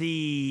the end of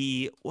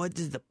the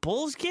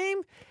Bulls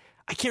game?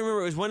 I can't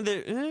remember. It was one of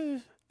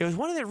the... It was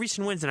one of their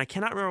recent wins, and I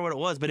cannot remember what it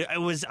was, but it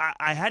was.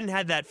 I hadn't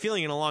had that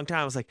feeling in a long time.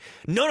 I was like,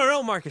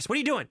 no, Marcus, what are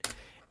you doing?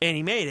 And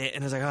he made it,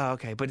 and I was like, oh,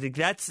 okay. But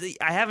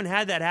I haven't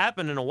had that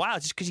happen in a while,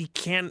 just because he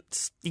can't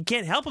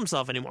help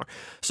himself anymore.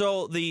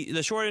 So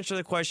the short answer to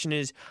the question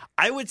is,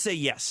 I would say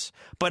yes,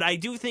 but I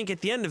do think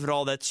at the end of it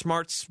all that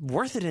Smart's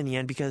worth it in the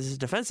end, because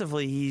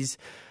defensively he's.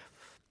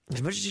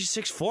 As much as he's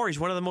 6'4", he's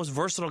one of the most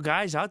versatile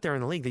guys out there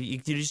in the league. You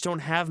just don't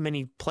have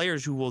many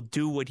players who will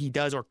do what he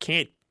does or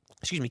can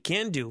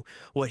do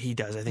what he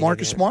does. I think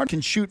Marcus Smart can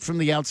shoot from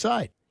the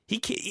outside. He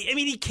can. I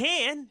mean, he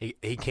can.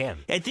 He can.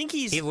 I think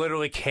he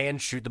literally can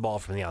shoot the ball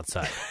from the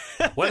outside.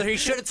 Whether he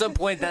should at some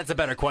point, that's a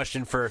better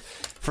question for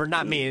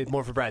not me,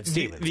 more for Brad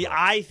Stevens. The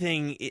eye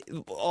thing,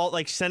 all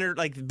like centered,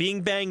 like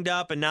being banged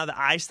up, and now the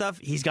eye stuff,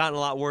 he's gotten a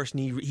lot worse,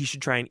 and he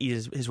should try and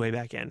eat his way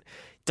back in.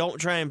 Don't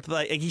try and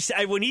play. Like he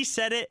said, when he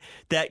said it,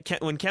 that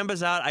when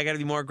Kemba's out, I got to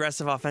be more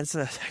aggressive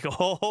offensive. I was like,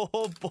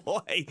 oh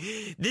boy,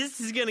 this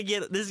is gonna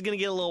get a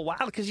little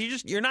wild, because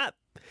you're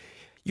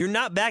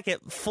not back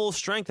at full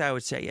strength, I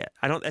would say, yet.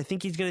 I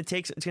think it's gonna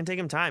take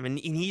him time, and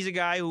he's a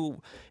guy who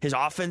his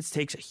offense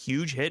takes a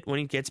huge hit when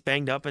he gets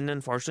banged up, and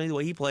unfortunately the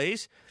way he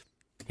plays,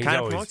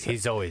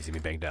 he's always gonna be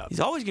banged up.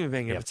 He's always gonna be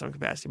banged up in some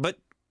capacity, but.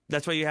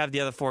 That's why you have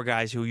the other 4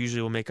 guys who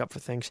usually will make up for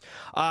things.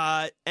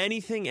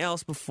 Anything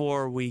else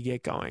before we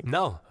get going?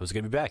 No, it was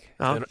good to be back.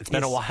 It's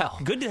been a while.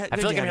 Good to I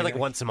feel like I'm here like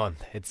once a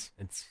month. It's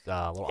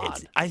a little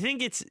odd. I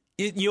think it's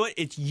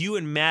you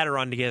and Matt are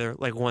on together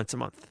like once a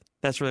month.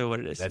 That's really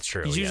what it is. That's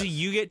true. Usually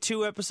you get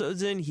 2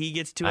 episodes in, he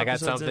gets 2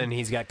 episodes in. I got something,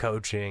 he's got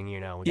coaching, we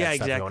got stuff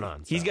exactly. going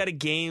on. So. He's got a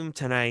game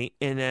tonight,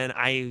 and then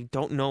I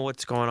don't know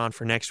what's going on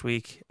for next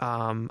week.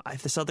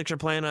 If the Celtics are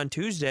playing on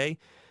Tuesday,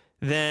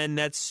 then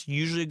that's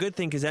usually a good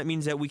thing, because that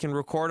means that we can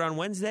record on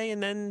Wednesday,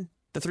 and then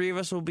the 3 of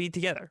us will be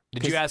together.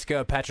 Did you ask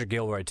Patrick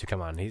Gilroy to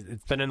come on?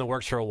 It's been in the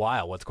works for a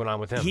while. What's going on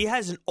with him? He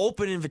has an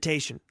open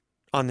invitation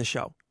on the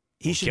show.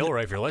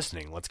 Gilroy, if you're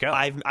listening, let's go.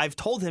 I've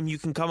told him you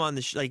can come on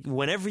the like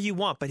whenever you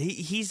want, but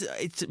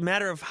it's a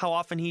matter of how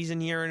often he's in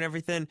here and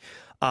everything.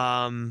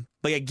 But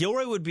yeah,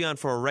 Gilroy would be on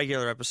for a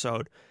regular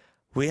episode.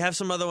 We have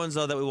some other ones,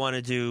 though, that we want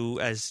to do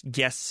as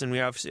guests, and we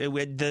had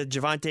the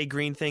Javonte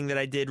Green thing that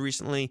I did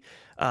recently.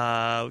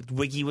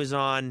 Wiggy was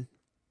on.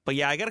 But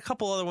yeah, I got a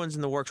couple other ones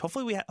in the works.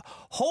 Hopefully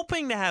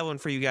hoping to have one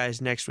for you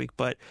guys next week,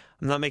 but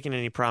I'm not making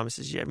any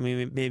promises yet.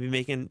 Maybe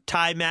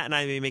Matt and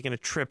I may be making a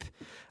trip,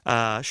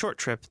 short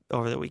trip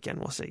over the weekend.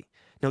 We'll see.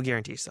 No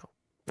guarantees, though.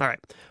 All right.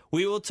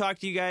 We will talk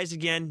to you guys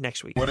again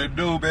next week. What it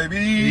do, baby?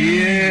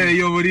 Yeah,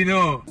 you already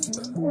know.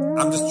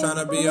 I'm just trying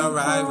to be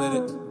alright with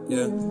it.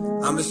 Yeah.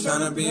 I'm just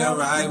trying to be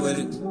alright with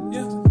it.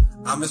 Yeah.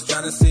 I'm just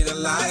trying to see the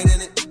light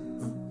in it.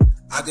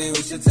 I think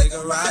we should take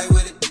a ride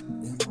with it.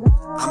 Yeah.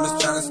 I'm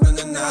just trying to spend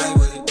the night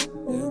with it.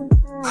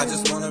 Yeah. I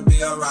just want to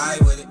be alright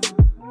with it.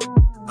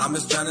 I'm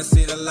just trying to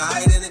see the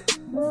light in it.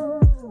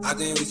 I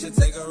think we should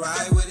take a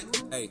ride with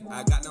it. Hey,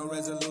 I got no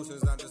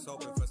resolutions. I'm just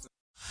hoping for some.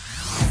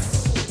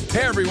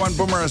 Hey everyone,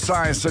 Boomer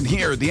Esiason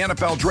here. The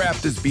NFL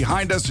Draft is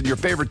behind us, and your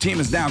favorite team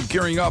is now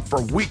gearing up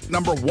for week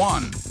number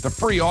 1. The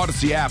free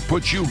Odyssey app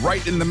puts you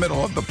right in the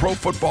middle of the pro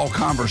football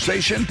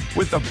conversation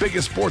with the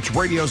biggest sports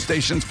radio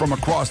stations from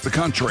across the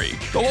country.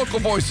 The local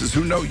voices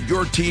who know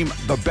your team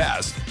the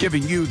best,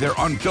 giving you their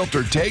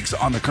unfiltered takes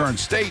on the current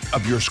state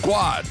of your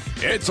squad.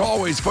 It's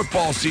always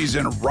football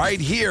season right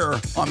here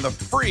on the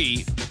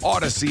free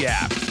Odyssey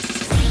app.